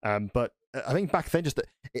 But I think back then, just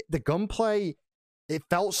the gunplay, it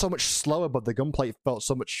felt so much slower, but the gunplay felt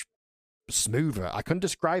so much smoother. I couldn't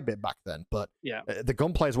describe it back then, but the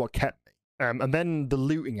gunplay is what kept me. And then the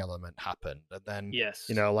looting element happened, and then Yes.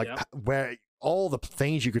 where all the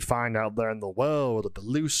things you could find out there in the world, the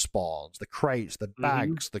loose spawns, the crates, the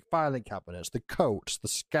bags, the filing cabinets, the coats, the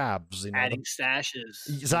scabs, adding stashes.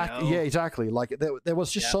 Exactly. Yeah, exactly. Like there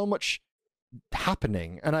was just so much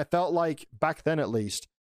happening, and I felt like back then, at least,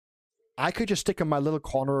 I could just stick in my little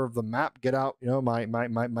corner of the map, get out,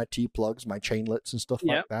 my T plugs, my chainlets, and stuff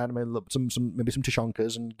like that, and maybe some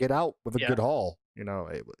Tushonkas, and get out with a good haul.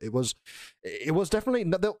 It was definitely.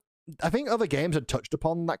 I think other games had touched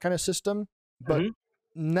upon that kind of system, but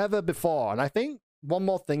never before. And I think one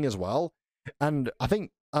more thing as well, and I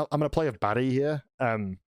think I'm going to play a baddie here.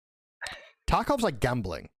 Tarkov's like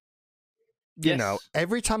gambling. Yes.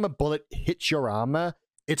 Every time a bullet hits your armor,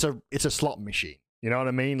 it's a slot machine. You know what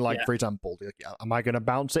I mean? Like, for example, am I going to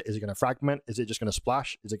bounce it? Is it going to fragment? Is it just going to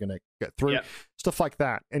splash? Is it going to get through? Stuff like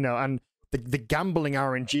that. And the gambling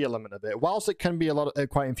RNG element of it, whilst it can be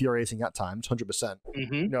quite infuriating at times,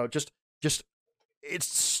 100%. Just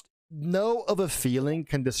it's no other feeling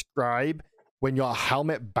can describe when your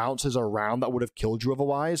helmet bounces around that would have killed you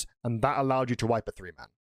otherwise, and that allowed you to wipe a 3-man.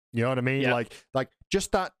 You know what I mean? Yeah. Like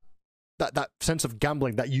just that sense of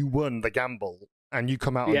gambling, that you won the gamble and you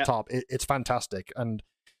come out on top. It's fantastic. And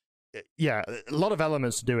a lot of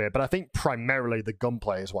elements to do it, but I think primarily the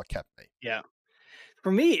gunplay is what kept me. Yeah.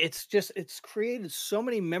 For me, it's created so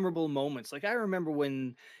many memorable moments. Like, I remember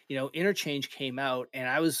when, Interchange came out, and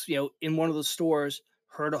I was, in one of the stores,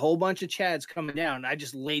 heard a whole bunch of Chads coming down, and I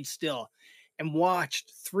just laid still and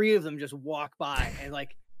watched 3 of them just walk by, and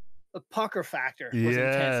like the pucker factor was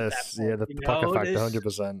intense at that point. The pucker factor,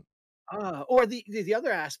 100%. Or the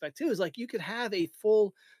other aspect too is, like, you could have a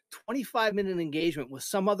full 25-minute engagement with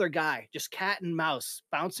some other guy, just cat and mouse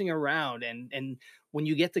bouncing around, and when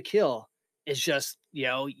you get the kill, it's just,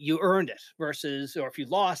 you earned it, versus, or if you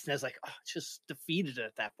lost, and it's like, it's just defeated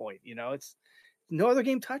at that point. It's no other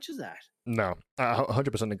game touches that. No, I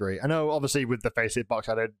 100% agree. I know, obviously, with the Face It box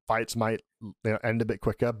added, fights might end a bit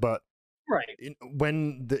quicker, but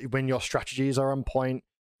when your strategies are on point,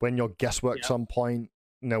 when your guesswork's on point,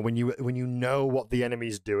 when you know what the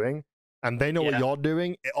enemy's doing and they know what you're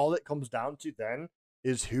doing, all it comes down to then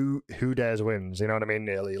is who dares wins. You know what I mean?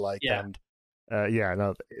 Nearly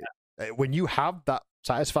when you have that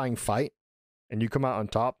satisfying fight and you come out on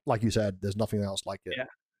top, like you said, there's nothing else like it.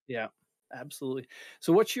 Yeah, absolutely.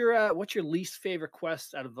 So what's your least favorite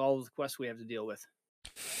quest out of all of the quests we have to deal with?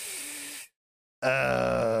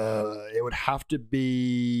 It would have to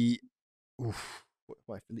be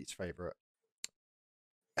my least favorite.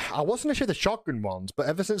 I wasn't sure the shotgun ones, but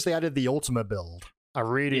ever since they added the Ultima build, I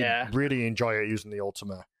really enjoy it using the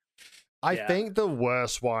Ultima. I think the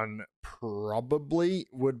worst one probably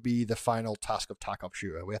would be the final task of Tarkov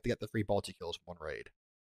Shooter. We have to get the 3 Balti kills in one raid.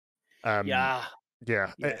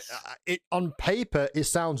 Yes. It on paper it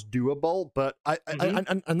sounds doable, but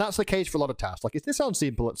and that's the case for a lot of tasks. Like, if this sounds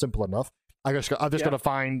simple enough, I've just got to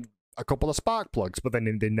find a couple of spark plugs, but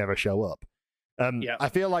then they never show up. I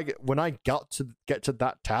feel like when I get to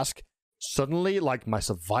that task, suddenly, like, my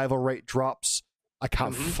survival rate drops. I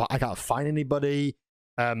can't find anybody.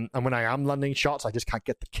 And when I am landing shots, I just can't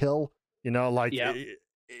get the kill.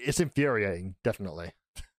 It's infuriating, definitely.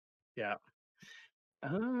 Yeah.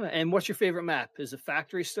 And what's your favorite map? Is it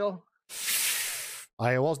Factory still?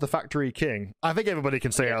 I was the Factory King. I think everybody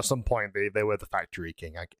can say at some point they were the Factory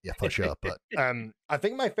King. For sure. But I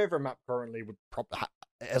think my favorite map currently would probably,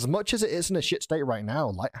 as much as it is in a shit state right now,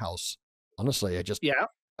 Lighthouse. Honestly,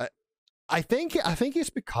 I think it's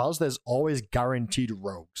because there's always guaranteed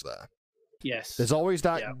rogues there. Yes. There's always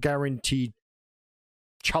that guaranteed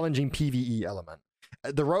challenging PvE element.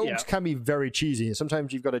 The rogues can be very cheesy, and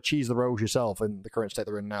sometimes you've got to cheese the rogues yourself in the current state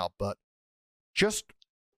they're in now, but just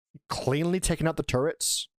cleanly taking out the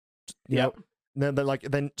turrets,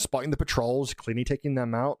 then spotting the patrols, cleanly taking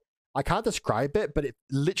them out. I can't describe it, but it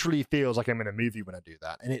literally feels like I'm in a movie when I do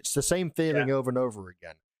that. And it's the same feeling over and over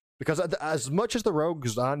again. Because as much as the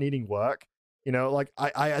rogues are needing work,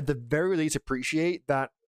 I at the very least appreciate that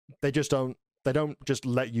they don't just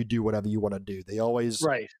let you do whatever you want to do. They always,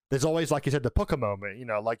 there's always, like you said, the pucker moment,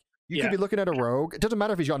 you could be looking at a rogue. It doesn't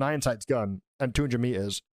matter if he's got an iron sights gun and 200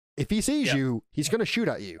 meters. If he sees you, he's going to shoot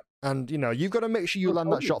at you. And, you've got to make sure you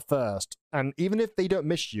land that shot first. And even if they don't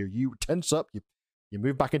miss you, you tense up, you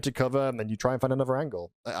move back into cover, and then you try and find another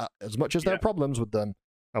angle. As much as there are problems with them,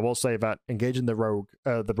 I will say that engaging the rogue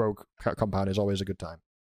compound is always a good time.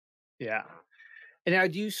 Yeah. And now,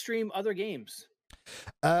 do you stream other games?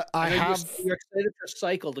 I have. You're excited for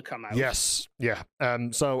Cycle to come out. Yes, yeah.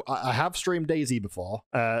 So I have streamed DayZ before.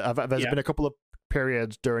 There's been a couple of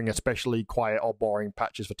periods during especially quiet or boring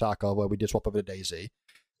patches for Tarkov where we did swap over to DayZ.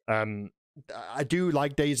 I do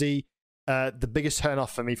like DayZ. The biggest turn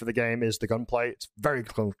off for me for the game is the gunplay. It's very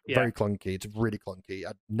very clunky. It's really clunky.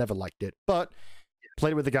 I never liked it, but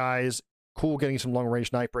played it with the guys. Cool, getting some long range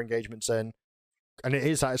sniper engagements in, and it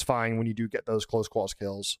is satisfying when you do get those close quarters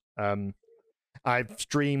kills. I've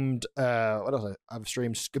streamed what else? I've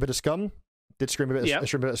streamed a bit of Scum. Did stream a bit. I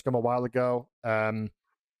streamed a bit of Scum a while ago. What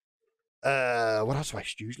else do I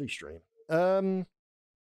usually stream? Yeah,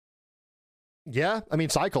 I mean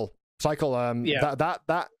Cycle.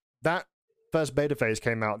 That first beta phase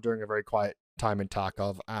came out during a very quiet time in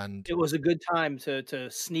Tarkov, and it was a good time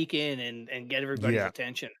to sneak in and get everybody's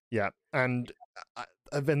attention. Yeah, and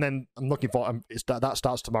then I'm looking for that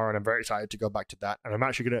starts tomorrow, and I'm very excited to go back to that. And I'm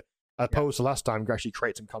actually gonna, opposed to last time, actually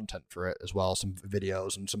create some content for it as well, some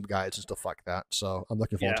videos and some guides and stuff like that. So I'm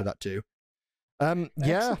looking forward to that too.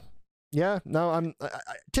 Yeah. No,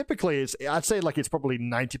 typically I'd say like it's probably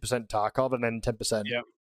 90% Tarkov and then 10%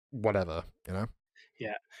 whatever, you know.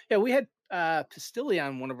 Yeah. We had Pistilli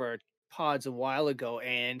on one of our pods a while ago,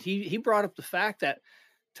 and he brought up the fact that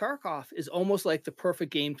Tarkov is almost like the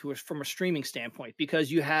perfect game from a streaming standpoint,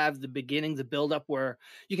 because you have the beginning, the build up where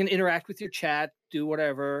you can interact with your chat, do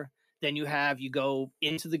whatever. Then you go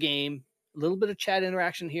into the game, a little bit of chat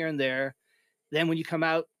interaction here and there. Then when you come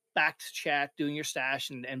out, back to chat, doing your stash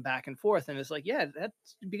and back and forth. And it's like,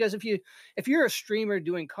 that's because if you're a streamer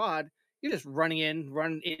doing COD, you're just run in,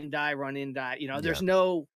 die. You know, there's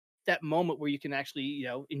no that moment where you can actually, you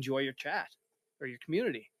know, enjoy your chat or your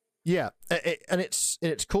community. Yeah, and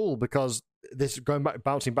it's cool because this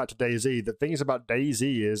bouncing back to DayZ. The things about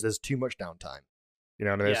DayZ is there's too much downtime. You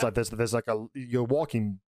know, there's like you're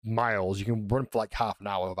walking miles. You can run for like half an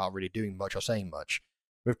hour without really doing much or saying much.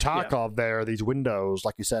 With Tarkov, there are these windows,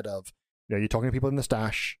 like you said, of, you know, you're talking to people in the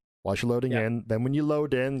stash while you're loading in. Then when you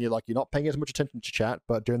load in, you're not paying as much attention to chat,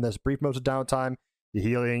 but during this brief moments of downtime, you're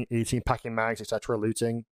healing, eating, packing mags, etc.,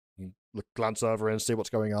 looting. You glance over and see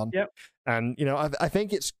what's going on. Yep. And you know, I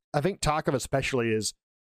think Tarkov especially is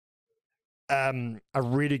a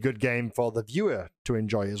really good game for the viewer to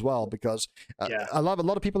enjoy as well, because a lot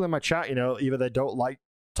of people in my chat, you know, either they don't like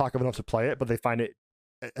Tarkov enough to play it, but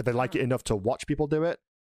they like it enough to watch people do it.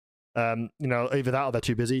 You know, either that or they're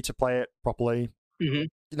too busy to play it properly. Mm-hmm.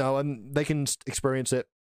 You know, and they can experience it.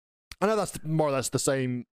 I know that's more or less the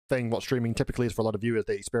same thing what streaming typically is for a lot of viewers.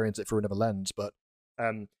 They experience it through another lens, but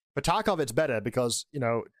for Tarkov it's better because, you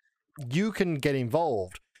know, you can get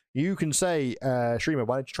involved. You can say, streamer,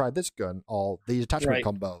 why don't you try this gun, or these attachment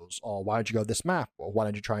combos, or why don't you go this map, or why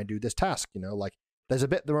don't you try and do this task? You know, like there's a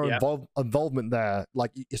bit more involvement there.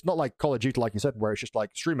 Like it's not like Call of Duty, like you said, where it's just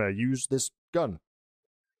like, streamer, use this gun.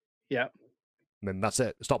 Yeah. And then that's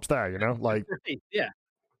it. It stops there, you know? Like, yeah.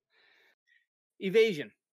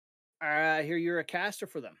 Evasion. I hear you're a caster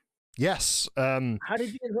for them. Yes. How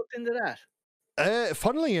did you get hooked into that?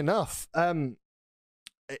 Funnily enough, it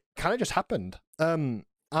kind of just happened.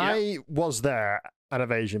 I was there at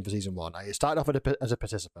Evasion for season 1. I started off as a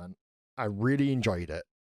participant. I really enjoyed it,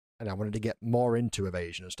 and I wanted to get more into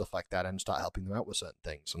Evasion and stuff like that, and start helping them out with certain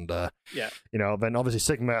things. And you know, then obviously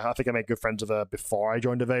Sigma, I think I made good friends with her before I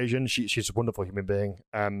joined Evasion. She's a wonderful human being.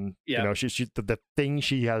 You know, she's the thing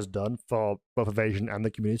she has done for both Evasion and the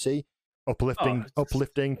community,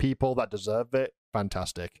 uplifting people that deserve it.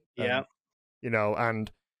 Fantastic. Yeah. You know,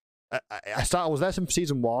 and I was there since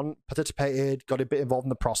season 1, participated, got a bit involved in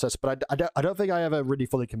the process, but I don't think I ever really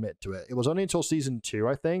fully commit to it. It was only until season 2,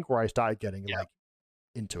 I think, where I started getting like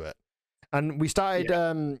into it. And we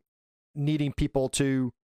started needing people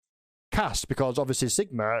to cast, because obviously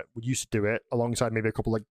Sigma used to do it alongside maybe a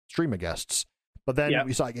couple of streamer guests. But then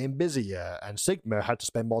we started getting busier, and Sigma had to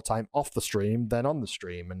spend more time off the stream than on the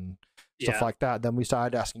stream and stuff like that. Then we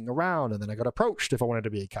started asking around, and then I got approached if I wanted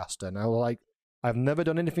to be a caster. And I was like, I've never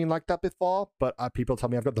done anything like that before, but people tell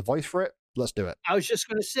me I've got the voice for it. Let's do it. I was just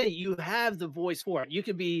going to say, you have the voice for it. You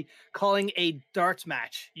could be calling a darts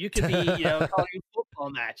match. You could be, you know, calling a football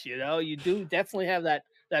match. You know, you do definitely have that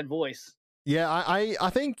voice. Yeah, I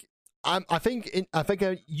think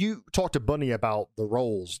you talked to Bunny about the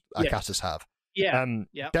roles casters have. Yeah.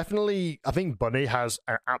 Definitely, I think Bunny has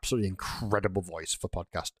an absolutely incredible voice for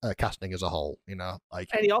podcast casting as a whole. You know, like,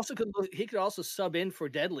 and he could also sub in for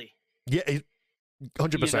Deadly. Yeah,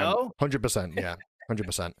 100%, 100%, yeah,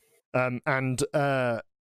 100%. And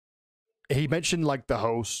he mentioned like the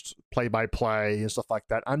host, play-by-play and stuff like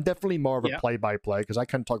that. I'm definitely more of a play-by-play because I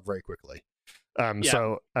can talk very quickly.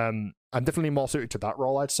 So I'm definitely more suited to that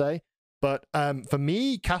role, I'd say. But for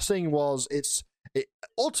me, casting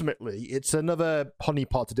ultimately it's another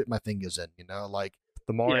honeypot to dip my fingers in. You know, like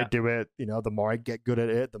the more I do it, you know, the more I get good at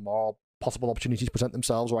it, the more possible opportunities present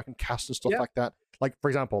themselves where I can cast and stuff like that. like, for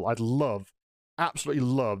example, absolutely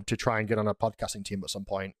love to try and get on a podcasting team at some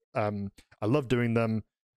point. I love doing them.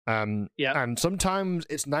 And sometimes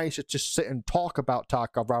it's nice to just sit and talk about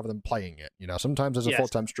Tarkov rather than playing it. Sometimes as a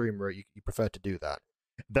full-time streamer, you prefer to do that.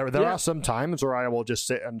 There are some times where I will just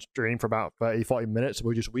sit and stream for about 30, 40 minutes. And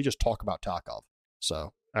we just talk about Tarkov.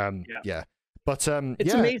 So, yeah. But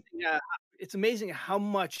it's amazing. It's amazing how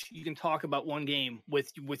much you can talk about one game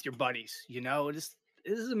with your buddies. This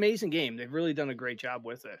is an amazing game. They've really done a great job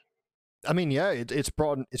with it. I mean, yeah, it's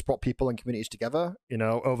brought people and communities together.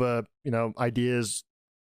 Over ideas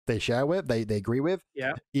they share with, they agree with,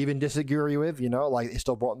 even disagree with. Like it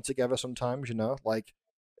still brought them together sometimes. Like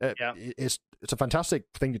it's a fantastic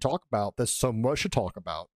thing to talk about. There's so much to talk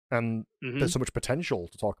about, and there's so much potential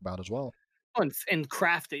to talk about as well. And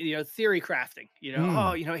crafting, theory crafting,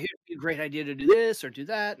 here'd be a great idea to do this or do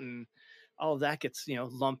that, and all of that gets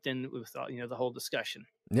lumped in with the whole discussion.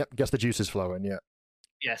 Yep, gets the juices flowing. Yeah.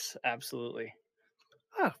 Yes, absolutely.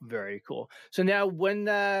 Oh, very cool. So now, when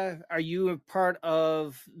are you a part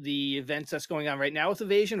of the events that's going on right now with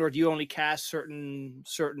Evasion, or do you only cast certain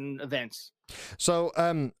events? So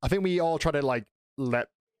I think we all try to let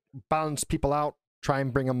balance people out, try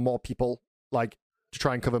and bring in more people, to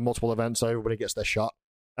try and cover multiple events so everybody gets their shot.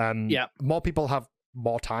 More people have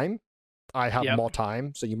more time. I have more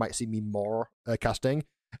time, so you might see me more casting.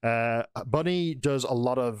 Bunny does a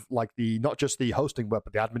lot of not just the hosting work,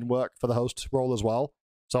 but the admin work for the host role as well.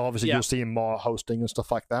 So obviously you'll see him more hosting and stuff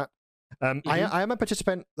like that. I am a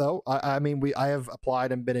participant though. I have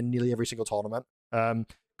applied and been in nearly every single tournament.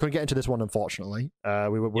 Couldn't get into this one, unfortunately.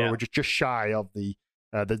 We were just shy of the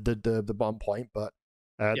bottom point, but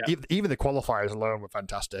even the qualifiers alone were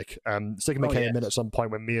fantastic. Sigma came in at some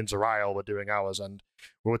point when me and Zariel were doing ours, and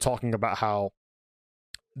we were talking about how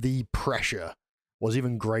the pressure was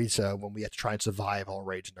even greater when we had to try and survive all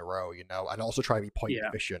raids in a row, and also try to be point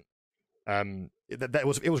efficient. It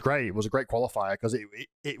was great. It was a great qualifier because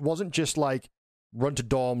it wasn't just run to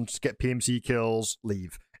dorms, get PMC kills,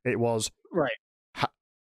 leave. It was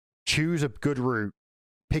choose a good route,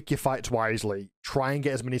 pick your fights wisely, try and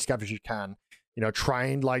get as many scavs as you can. Try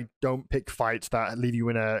and don't pick fights that leave you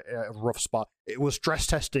in a rough spot. It was stress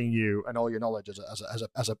testing you and all your knowledge as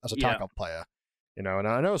a Tarkov player. And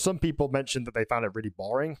I know some people mentioned that they found it really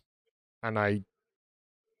boring, and I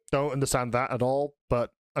don't understand that at all.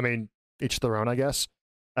 But I mean, each their own, I guess.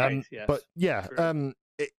 But yeah, at the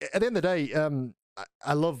end of the day,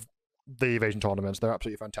 I love the Evasion tournaments. They're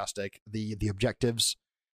absolutely fantastic. The objectives,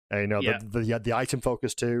 the item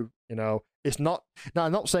focus too. It's not. Now,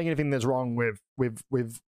 I'm not saying anything that's wrong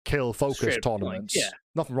with kill focus tournaments.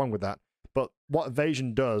 Nothing wrong with that. But what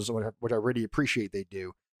Evasion does, which I really appreciate they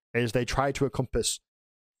do, is they try to encompass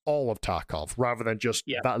all of Tarkov rather than just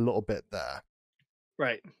that little bit there.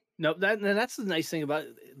 Right. No, that's the nice thing about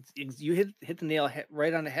it. You hit the nail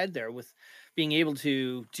right on the head there with being able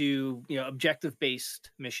to do objective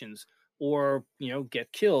based missions, or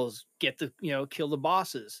get kills, get the kill the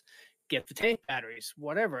bosses, get the tank batteries,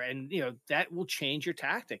 whatever, and that will change your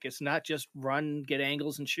tactic. It's not just run, get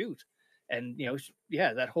angles, and shoot. And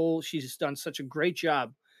she's done such a great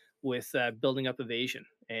job with building up Evasion,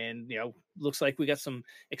 and looks like we got some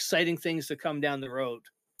exciting things to come down the road.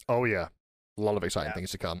 Oh yeah, a lot of exciting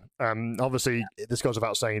things to come. Obviously, this goes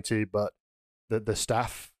without saying too, but the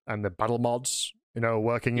staff and the battle mods,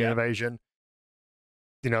 working in Evasion,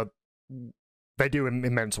 they do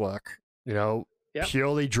immense work.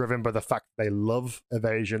 Purely driven by the fact they love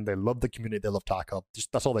Evasion, they love the community, they love Tarkov.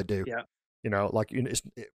 Just that's all they do.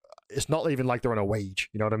 It's not even like they're on a wage.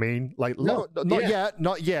 You know what I mean?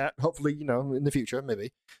 Not yet. Hopefully, in the future,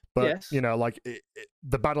 maybe. But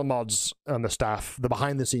the battle mods and the staff, the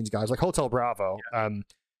behind the scenes guys, like Hotel Bravo.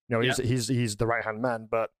 He's the right hand man,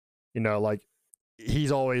 but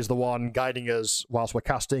he's always the one guiding us whilst we're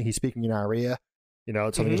casting. He's speaking in our ear.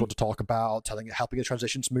 Telling us what to talk about, helping us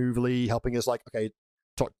transition smoothly, helping us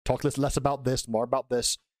talk less about this, more about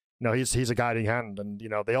this. He's a guiding hand, and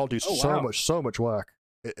they all do so much work.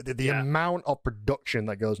 The amount of production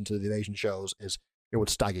that goes into the Evasion shows it would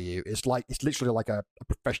stagger you. It's literally like a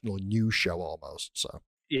professional news show almost. So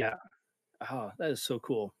that is so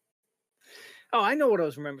cool. Oh, I know what I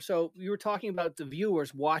was remembering. So you were talking about the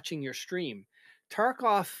viewers watching your stream.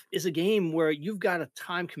 Tarkov is a game where you've got a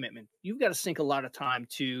time commitment. You've got to sink a lot of time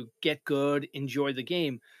to get good, enjoy the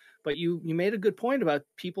game. But you made a good point about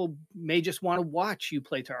people may just want to watch you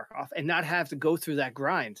play Tarkov and not have to go through that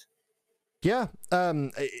grind. Yeah.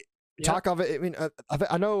 Tarkov, I mean,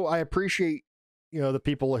 I know I appreciate, the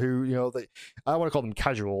people who, I want to call them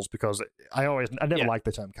casuals because I never like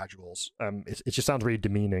the term casuals. It just sounds really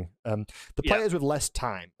demeaning. The players with less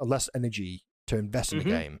time or less energy to invest in the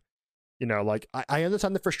game. You know, like I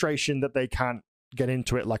understand the frustration that they can't get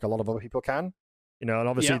into it like a lot of other people can. You know, and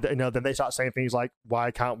obviously, you know, then they start saying things like,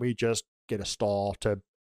 "Why can't we just get a store to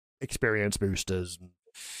experience boosters?"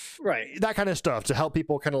 Right. That kind of stuff to help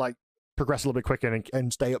people kind of like progress a little bit quicker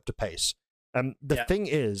and stay up to pace. The thing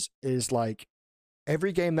is like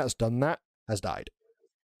every game that's done that has died.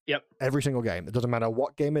 Yep. Every single game. It doesn't matter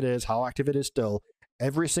what game it is, how active it is still.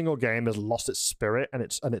 Every single game has lost its spirit and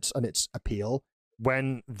its appeal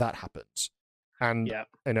when that happens. And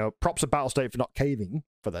you know, props to Battlestate for not caving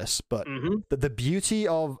for this, but the beauty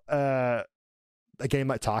of a game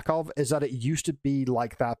like Tarkov is that it used to be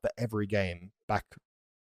like that for every game back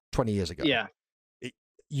 20 years ago. Yeah.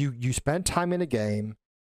 You spend time in a game,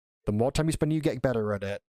 the more time you spend, you get better at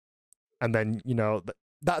it. And then, you know,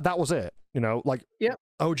 that was it. You know, like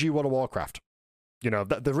OG World of Warcraft. You know,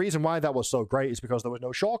 the reason why that was so great is because there was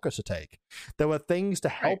no shortcuts to take. There were things to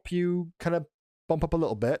help you kind of bump up a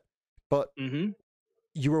little bit, but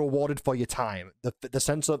you were rewarded for your time.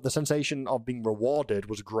 The sensation of being rewarded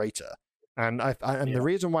was greater. And the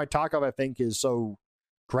reason why Tarkov, I think, is so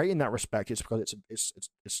great in that respect is because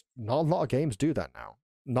it's not a lot of games do that now.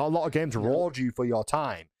 Not a lot of games reward you for your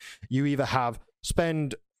time. You either have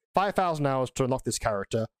spend 5,000 hours to unlock this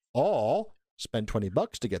character, or spend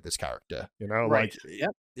 $20 to get this character. You know, like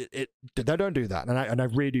they don't do that, and I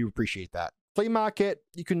really do appreciate that. Flea market,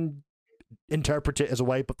 you can interpret it as a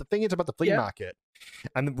way, but the thing is about the flea market,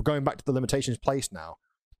 and we're going back to the limitations placed now.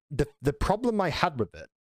 The problem I had with it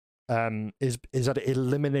is that it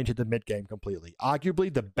eliminated the mid game completely.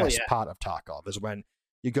 Arguably, the best part of Tarkov is when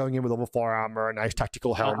you're going in with level 4 armor, a nice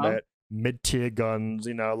tactical helmet, mid-tier guns,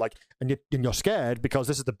 you know, like, and you're scared because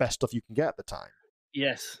this is the best stuff you can get at the time.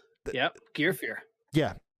 Yes. Gear fear.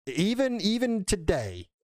 Yeah. Even today,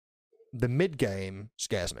 the mid game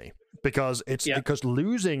scares me because because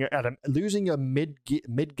losing a mid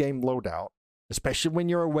game loadout, especially when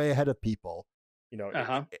you're way ahead of people, you know,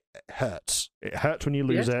 it hurts. It hurts when you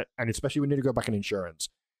lose it, and especially when you need to go back in insurance.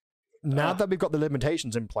 Now that we've got the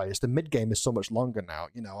limitations in place, the mid game is so much longer now.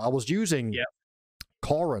 You know, I was using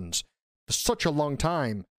Corans for such a long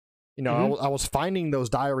time. You know, I was finding those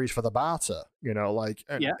diaries for the barter. You know, like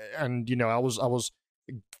and you know, I was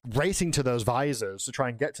racing to those visors to try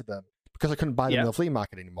and get to them because I couldn't buy them in the flea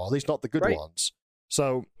market anymore. At least not the good ones.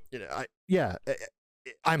 So you know,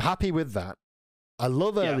 I'm happy with that. I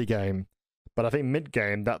love early game, but I think mid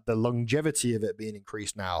game, that the longevity of it being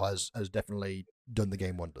increased now has definitely done the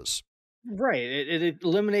game wonders. Right. It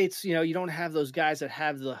eliminates, you know, you don't have those guys that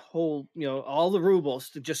have the whole, you know, all the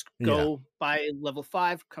rubles to just go by level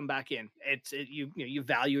 5, come back in. You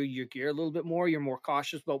value your gear a little bit more. You're more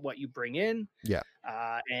cautious about what you bring in. Yeah.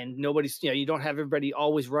 And nobody's, you know, you don't have everybody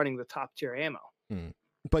always running the top tier ammo.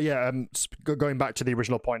 But yeah, going back to the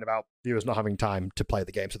original point about viewers not having time to play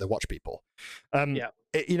the game, so they watch people.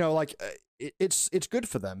 You know, like it's good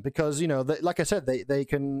for them because, you know, like I said, they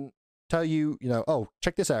can tell you, you know, oh,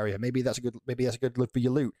 check this area. Maybe that's a good look for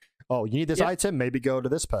your loot. Oh, you need this item. Maybe go to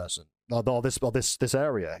this person or this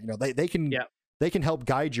area. You know, they can help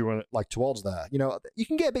guide you like towards there. You know, you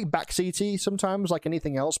can get a bit backseaty sometimes, like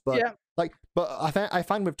anything else. But I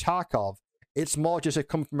find with Tarkov, it's more just it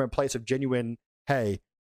comes from a place of genuine, hey,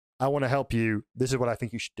 I want to help you. This is what I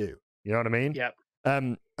think you should do. You know what I mean? Yeah.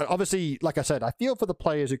 And obviously, like I said, I feel for the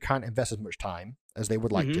players who can't invest as much time as they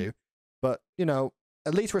would like to. But, you know,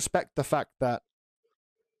 at least respect the fact that,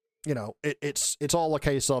 you know, it's all a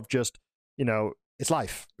case of just, you know, it's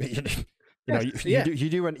life. You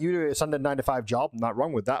do a Sunday 9 to 5 job, not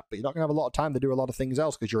wrong with that, but you're not gonna have a lot of time to do a lot of things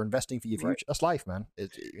else because you're investing for your future. That's life, man.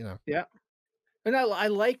 You know. Yeah. And I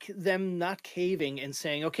like them not caving and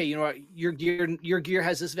saying, okay, you know what, your gear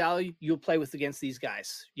has this value. You'll play against these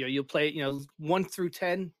guys. You know, you'll play, you know, 1 through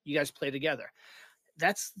 10. You guys play together.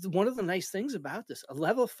 That's one of the nice things about this. A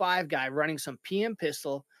level 5 guy running some PM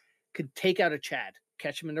pistol could take out a Chad,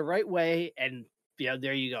 catch him in the right way, and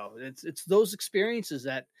there you go. It's those experiences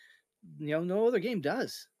that, you know, no other game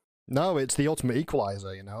does. No, it's the ultimate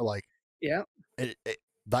equalizer. You know, like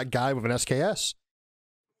that guy with an SKS,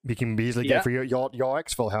 you can easily get for your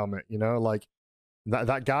exfil helmet. You know, like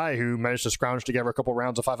that guy who managed to scrounge together a couple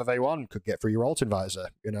rounds of 5FA1 could get for your alt visor.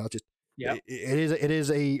 You know, just. Yeah, it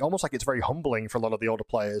is almost like it's very humbling for a lot of the older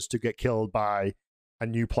players to get killed by a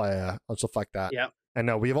new player and stuff like that. Yeah,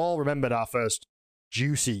 and we've all remembered our first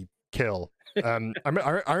juicy kill. I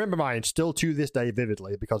remember mine still to this day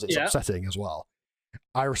vividly because it's upsetting as well.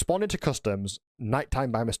 I responded to customs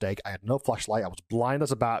nighttime by mistake. I had no flashlight. I was blind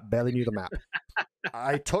as a bat, barely knew the map.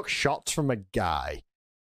 I took shots from a guy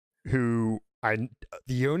who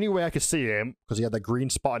the only way I could see him because he had the green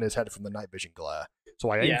spot in his head from the night vision glare. So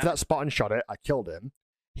I aimed for that spot and shot it. I killed him.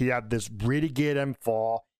 He had this really geared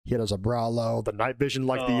M4. He had a Zabralo, the night vision,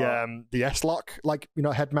 like the S-Lock, like,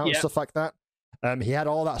 head mount and stuff like that. He had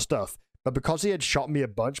all that stuff. But because he had shot me a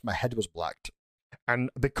bunch, my head was blacked. And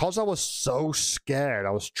because I was so scared,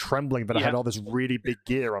 I was trembling that I had all this really big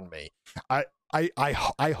gear on me. I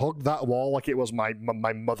hugged that wall like it was my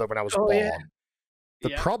mother when I was born. Yeah. The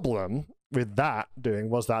problem with that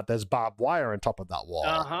was that there's barbed wire on top of that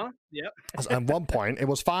wall. Yep. At one point, it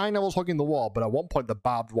was fine. I was hugging the wall, but at one point, the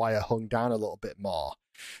barbed wire hung down a little bit more.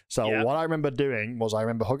 So what I remember doing was I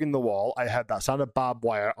remember hugging the wall. I had that sound of barbed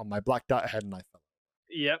wire on my black dart head, and I fell.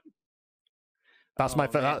 Yep. That's my.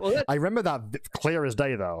 I remember that clear as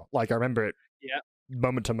day, though. Like I remember it.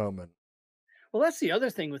 Moment to moment. Well, that's the other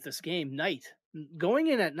thing with this game. Night going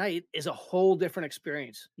in at night is a whole different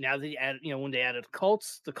experience. Now that when they added the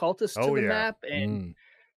cultists to the map, and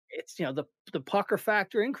it's the pucker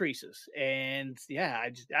factor increases, and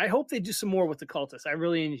I hope they do some more with the cultists. I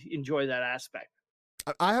really enjoy that aspect.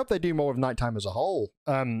 I hope they do more with nighttime as a whole.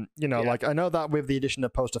 Like I know that with the addition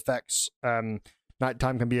of post effects,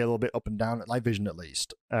 nighttime can be a little bit up and down at light vision at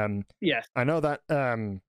least. I know that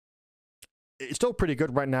it's still pretty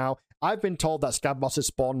good right now. I've been told that scab bosses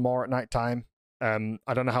spawn more at nighttime. I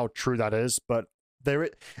don't know how true that is, but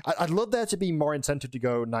I'd love there to be more incentive to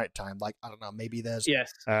go nighttime. Like, I don't know, maybe there's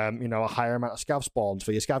a higher amount of scav spawns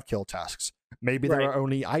for your scav kill tasks. Maybe there are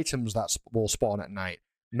only items that will spawn at night.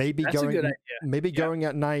 Maybe going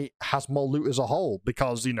at night has more loot as a whole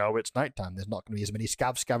because it's nighttime. There's not going to be as many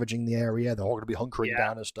scavs scavenging the area. They're all going to be hunkering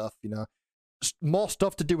down and stuff. More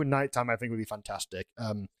stuff to do in nighttime, I think, would be fantastic.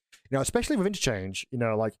 Especially with interchange.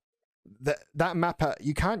 Like that map,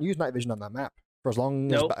 you can't use night vision on that map for as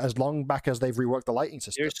long back as they've reworked the lighting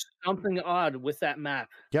system. There's something odd with that map.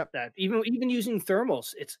 Yep. That even using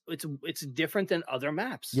thermals, it's different than other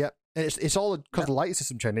maps. Yep. And it's all because the lighting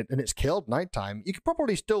system changed and it's killed nighttime. You could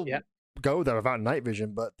probably still go there without night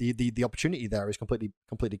vision, but the opportunity there is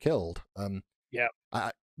completely killed. The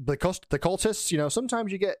cultists,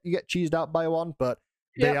 sometimes you get cheesed out by one, but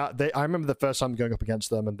I remember the first time going up against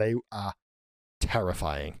them and they are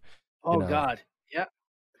terrifying. Oh God. Yeah.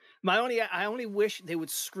 I only wish they would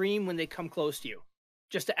scream when they come close to you,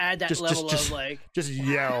 just to add that level of like. Just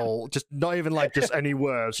yell, just not even like just any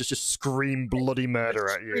words, just scream bloody murder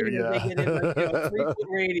at you. Yeah. They get in like 3-foot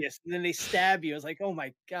radius, and then they stab you. It's like, oh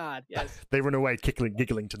my God, yes. They run away,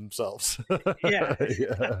 giggling to themselves. Yeah.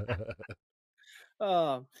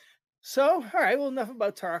 So, all right. Well, enough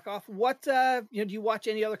about Tarkov. What do you watch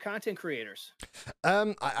any other content creators?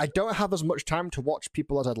 I don't have as much time to watch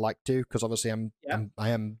people as I'd like to because obviously I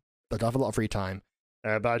have a lot of free time.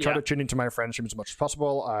 But I try to tune into my friends as much as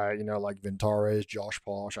possible. Like Ventores, Josh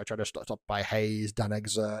Posh. I try to stop by Hayes, Dan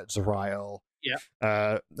Exert, Zariel,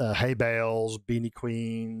 Hay Bales, Beanie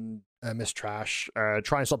Queen, Miss Trash.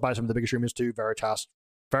 Try and stop by some of the bigger streamers too. Veritas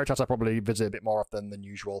I probably visit a bit more often than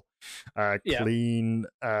usual. Clean.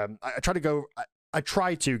 I try to go. I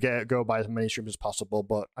try to go by as many streamers as possible,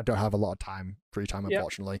 but I don't have a lot of free time,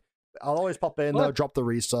 unfortunately. I'll always pop in, drop the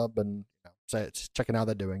resub, and say it's checking how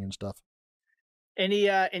they're doing and stuff. Any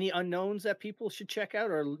unknowns that people should check out,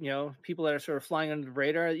 or people that are sort of flying under the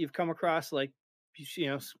radar that you've come across? Like,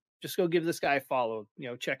 just go give this guy a follow.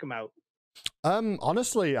 Check him out.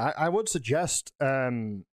 Honestly, I would suggest.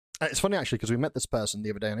 It's funny actually because we met this person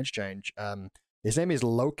the other day on Exchange. His name is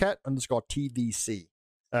Locat_TVC.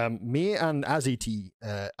 Me and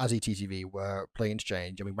AziTTV were playing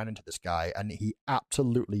Exchange, and we ran into this guy, and he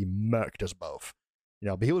absolutely murked us both.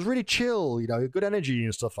 But he was really chill, good energy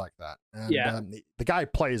and stuff like that. And the guy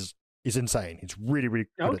is insane. He's really, really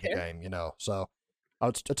good at the game, So I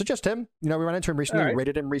would suggest him. We ran into him recently, we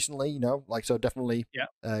rated him recently, so definitely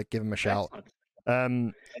give him a shout.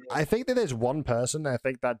 I think that there's one person I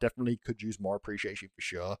think that definitely could use more appreciation for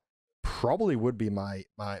sure. Probably would be my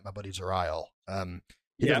buddy Zariel.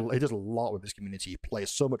 He does a lot with his community. He plays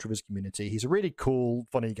so much with his community. He's a really cool,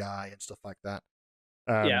 funny guy and stuff like that.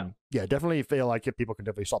 Definitely feel like people can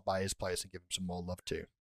definitely stop by his place and give him some more love too.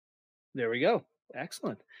 There we go.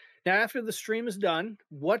 Excellent. Now, after the stream is done,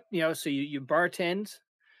 what so you bartend,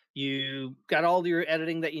 you got all your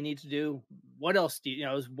editing that you need to do. What else do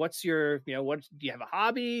what's your what do you have a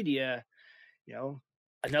hobby? Do you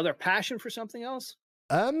another passion for something else?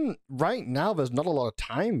 Right now there's not a lot of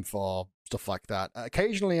time for stuff like that.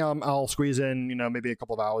 Occasionally I'll squeeze in maybe a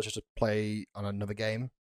couple of hours just to play on another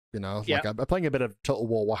game. Like I'm playing a bit of Total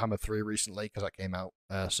War Warhammer 3 recently because that came out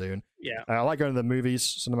soon. I like going to the movies,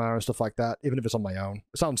 cinema and stuff like that, even if it's on my own.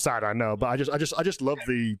 It sounds sad, I know, but I just love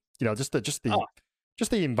the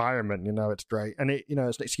just the environment. It's great, and it's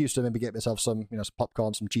an excuse to maybe get myself some some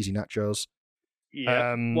popcorn, some cheesy nachos.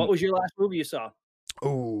 Yep. What was your last movie you saw?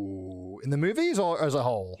 Oh, in the movies or as a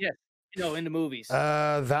whole? Yes. No, in the movies.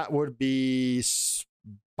 That would be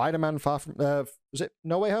Spider-Man Far From. Was it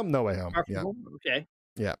No Way Home? No Way Home. Far From Yeah. Home? Okay.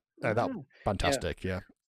 Yeah. That Oh, fantastic. yeah.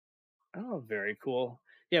 Yeah. Oh, very cool.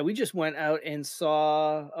 Yeah, we just went out and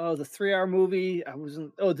saw the 3-hour movie.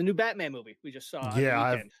 The new Batman movie we just saw on the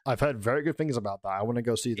Yeah. weekend. I've heard very good things about that. I want to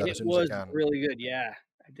go see that It as soon as I was can. really good. Yeah,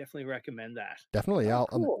 I definitely recommend that. Definitely. Oh,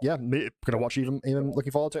 cool. Yeah. Gonna watch even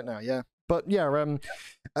looking forward to it now. Yeah. But yeah.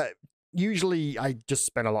 Usually I just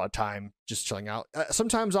spend a lot of time just chilling out.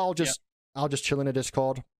 Sometimes I'll just chill in a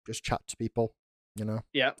Discord, just chat to people. You know.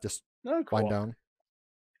 Yeah. Just cool. wind down.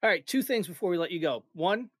 All right, 2 things before we let you go.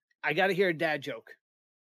 One, I got to hear a dad joke.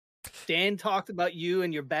 Dan talked about you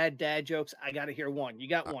and your bad dad jokes. I got to hear one. You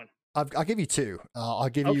got one. I'll give you 2. I'll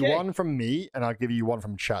give you one from me, and I'll give you one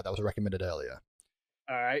from chat that was recommended earlier.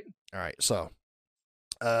 All right. So,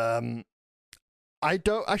 I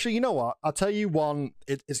don't actually. You know what? I'll tell you one.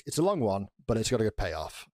 It's a long one, but it's got a good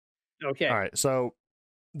payoff. Okay. All right. So,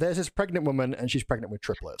 there's this pregnant woman, and she's pregnant with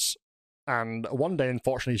triplets. And one day,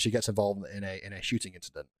 unfortunately, she gets involved in a shooting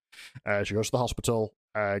incident. She goes to the hospital,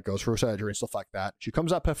 goes through surgery and stuff like that. She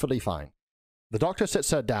comes out perfectly fine. The doctor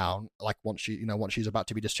sits her down, like once she's about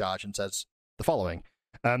to be discharged, and says the following: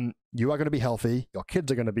 "You are going to be healthy. Your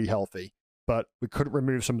kids are going to be healthy, but we couldn't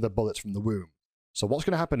remove some of the bullets from the womb. So what's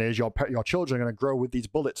going to happen is your children are going to grow with these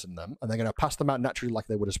bullets in them, and they're going to pass them out naturally like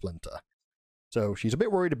they would a splinter." So she's a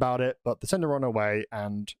bit worried about it, but they send her on her way,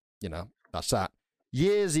 and that's that.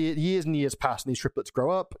 Years and years pass, and these triplets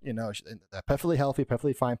grow up. They're perfectly healthy,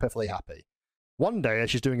 perfectly fine, perfectly happy. One day, as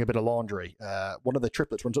she's doing a bit of laundry, one of the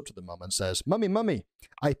triplets runs up to the mum and says, Mummy,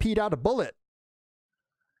 I peed out a bullet."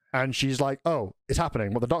 And she's like, "Oh, it's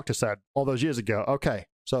happening. What the doctor said all those years ago. Okay."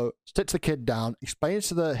 So sits the kid down, explains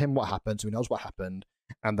to him what happened, so he knows what happened,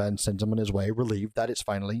 and then sends him on his way, relieved that it's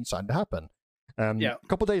finally starting to happen. A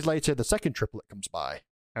couple of days later, the second triplet comes by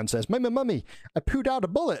and says, Mummy, I pooed out a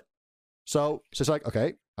bullet." So she's like,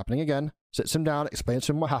 "Okay, happening again." Sits him down, explains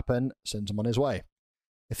to him what happened, sends him on his way.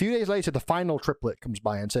 A few days later, the final triplet comes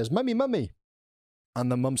by and says, Mummy.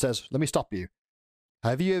 And the mum says, "Let me stop you.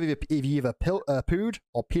 Have you ever pooed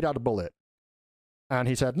or peed out a bullet?" And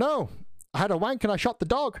he said, "No, I had a wank and I shot the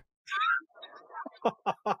dog."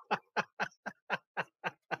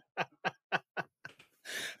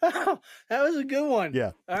 Oh, that was a good one.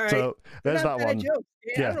 Yeah. All right. So there's that one. Jokes.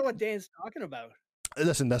 I don't know what Dan's talking about.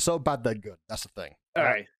 Listen, they're so bad they're good. That's the thing. All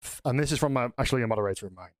right. And this is from actually a moderator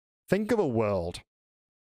of mine. Think of a world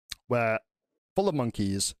where full of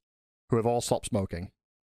monkeys who have all stopped smoking.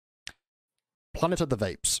 Planet of the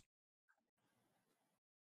Vapes.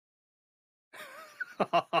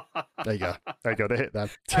 There you go. They hit that.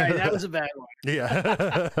 All right, that was a bad one.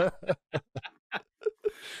 Yeah.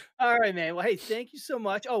 All right, man. Well, hey, thank you so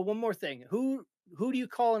much. Oh, one more thing. Who do you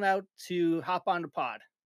calling out to hop on the pod?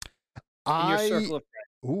 In your circle of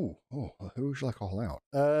friends. Who should I call out?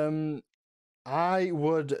 I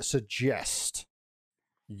would suggest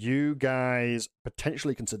you guys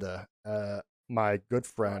potentially consider my good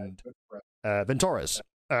friend Ventores.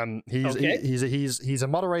 He's a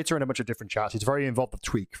moderator in a bunch of different chats. He's very involved with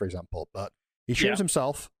Tweak, for example, but he streams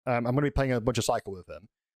himself. I'm going to be playing a bunch of Cycle with him.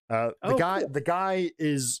 The guy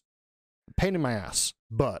is a pain in my ass,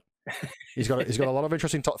 but he's got a lot of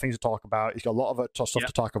interesting things to talk about. He's got a lot of stuff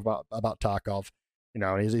to talk about Tarkov.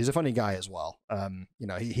 And he's a funny guy as well.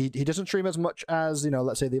 He doesn't stream as much as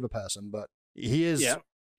let's say the other person, but he is. Yeah.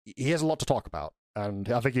 He has a lot to talk about,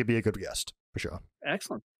 and I think he'd be a good guest for sure.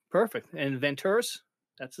 Excellent, perfect. And Ventures,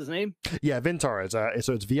 that's his name. Yeah, Ventures.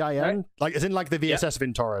 So it's VIN, right. Like as in like the VSS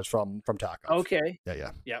Ventures from Tarkov. Okay.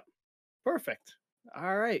 Yeah. Perfect.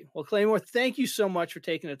 All right. Well, Claymore, thank you so much for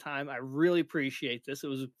taking the time. I really appreciate this. It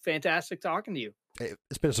was fantastic talking to you.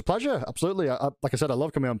 It's been a pleasure. Absolutely. Like I said, I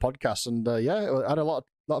love coming on podcasts, and I had a lot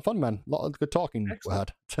of fun, man. A lot of good talking we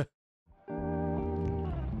had.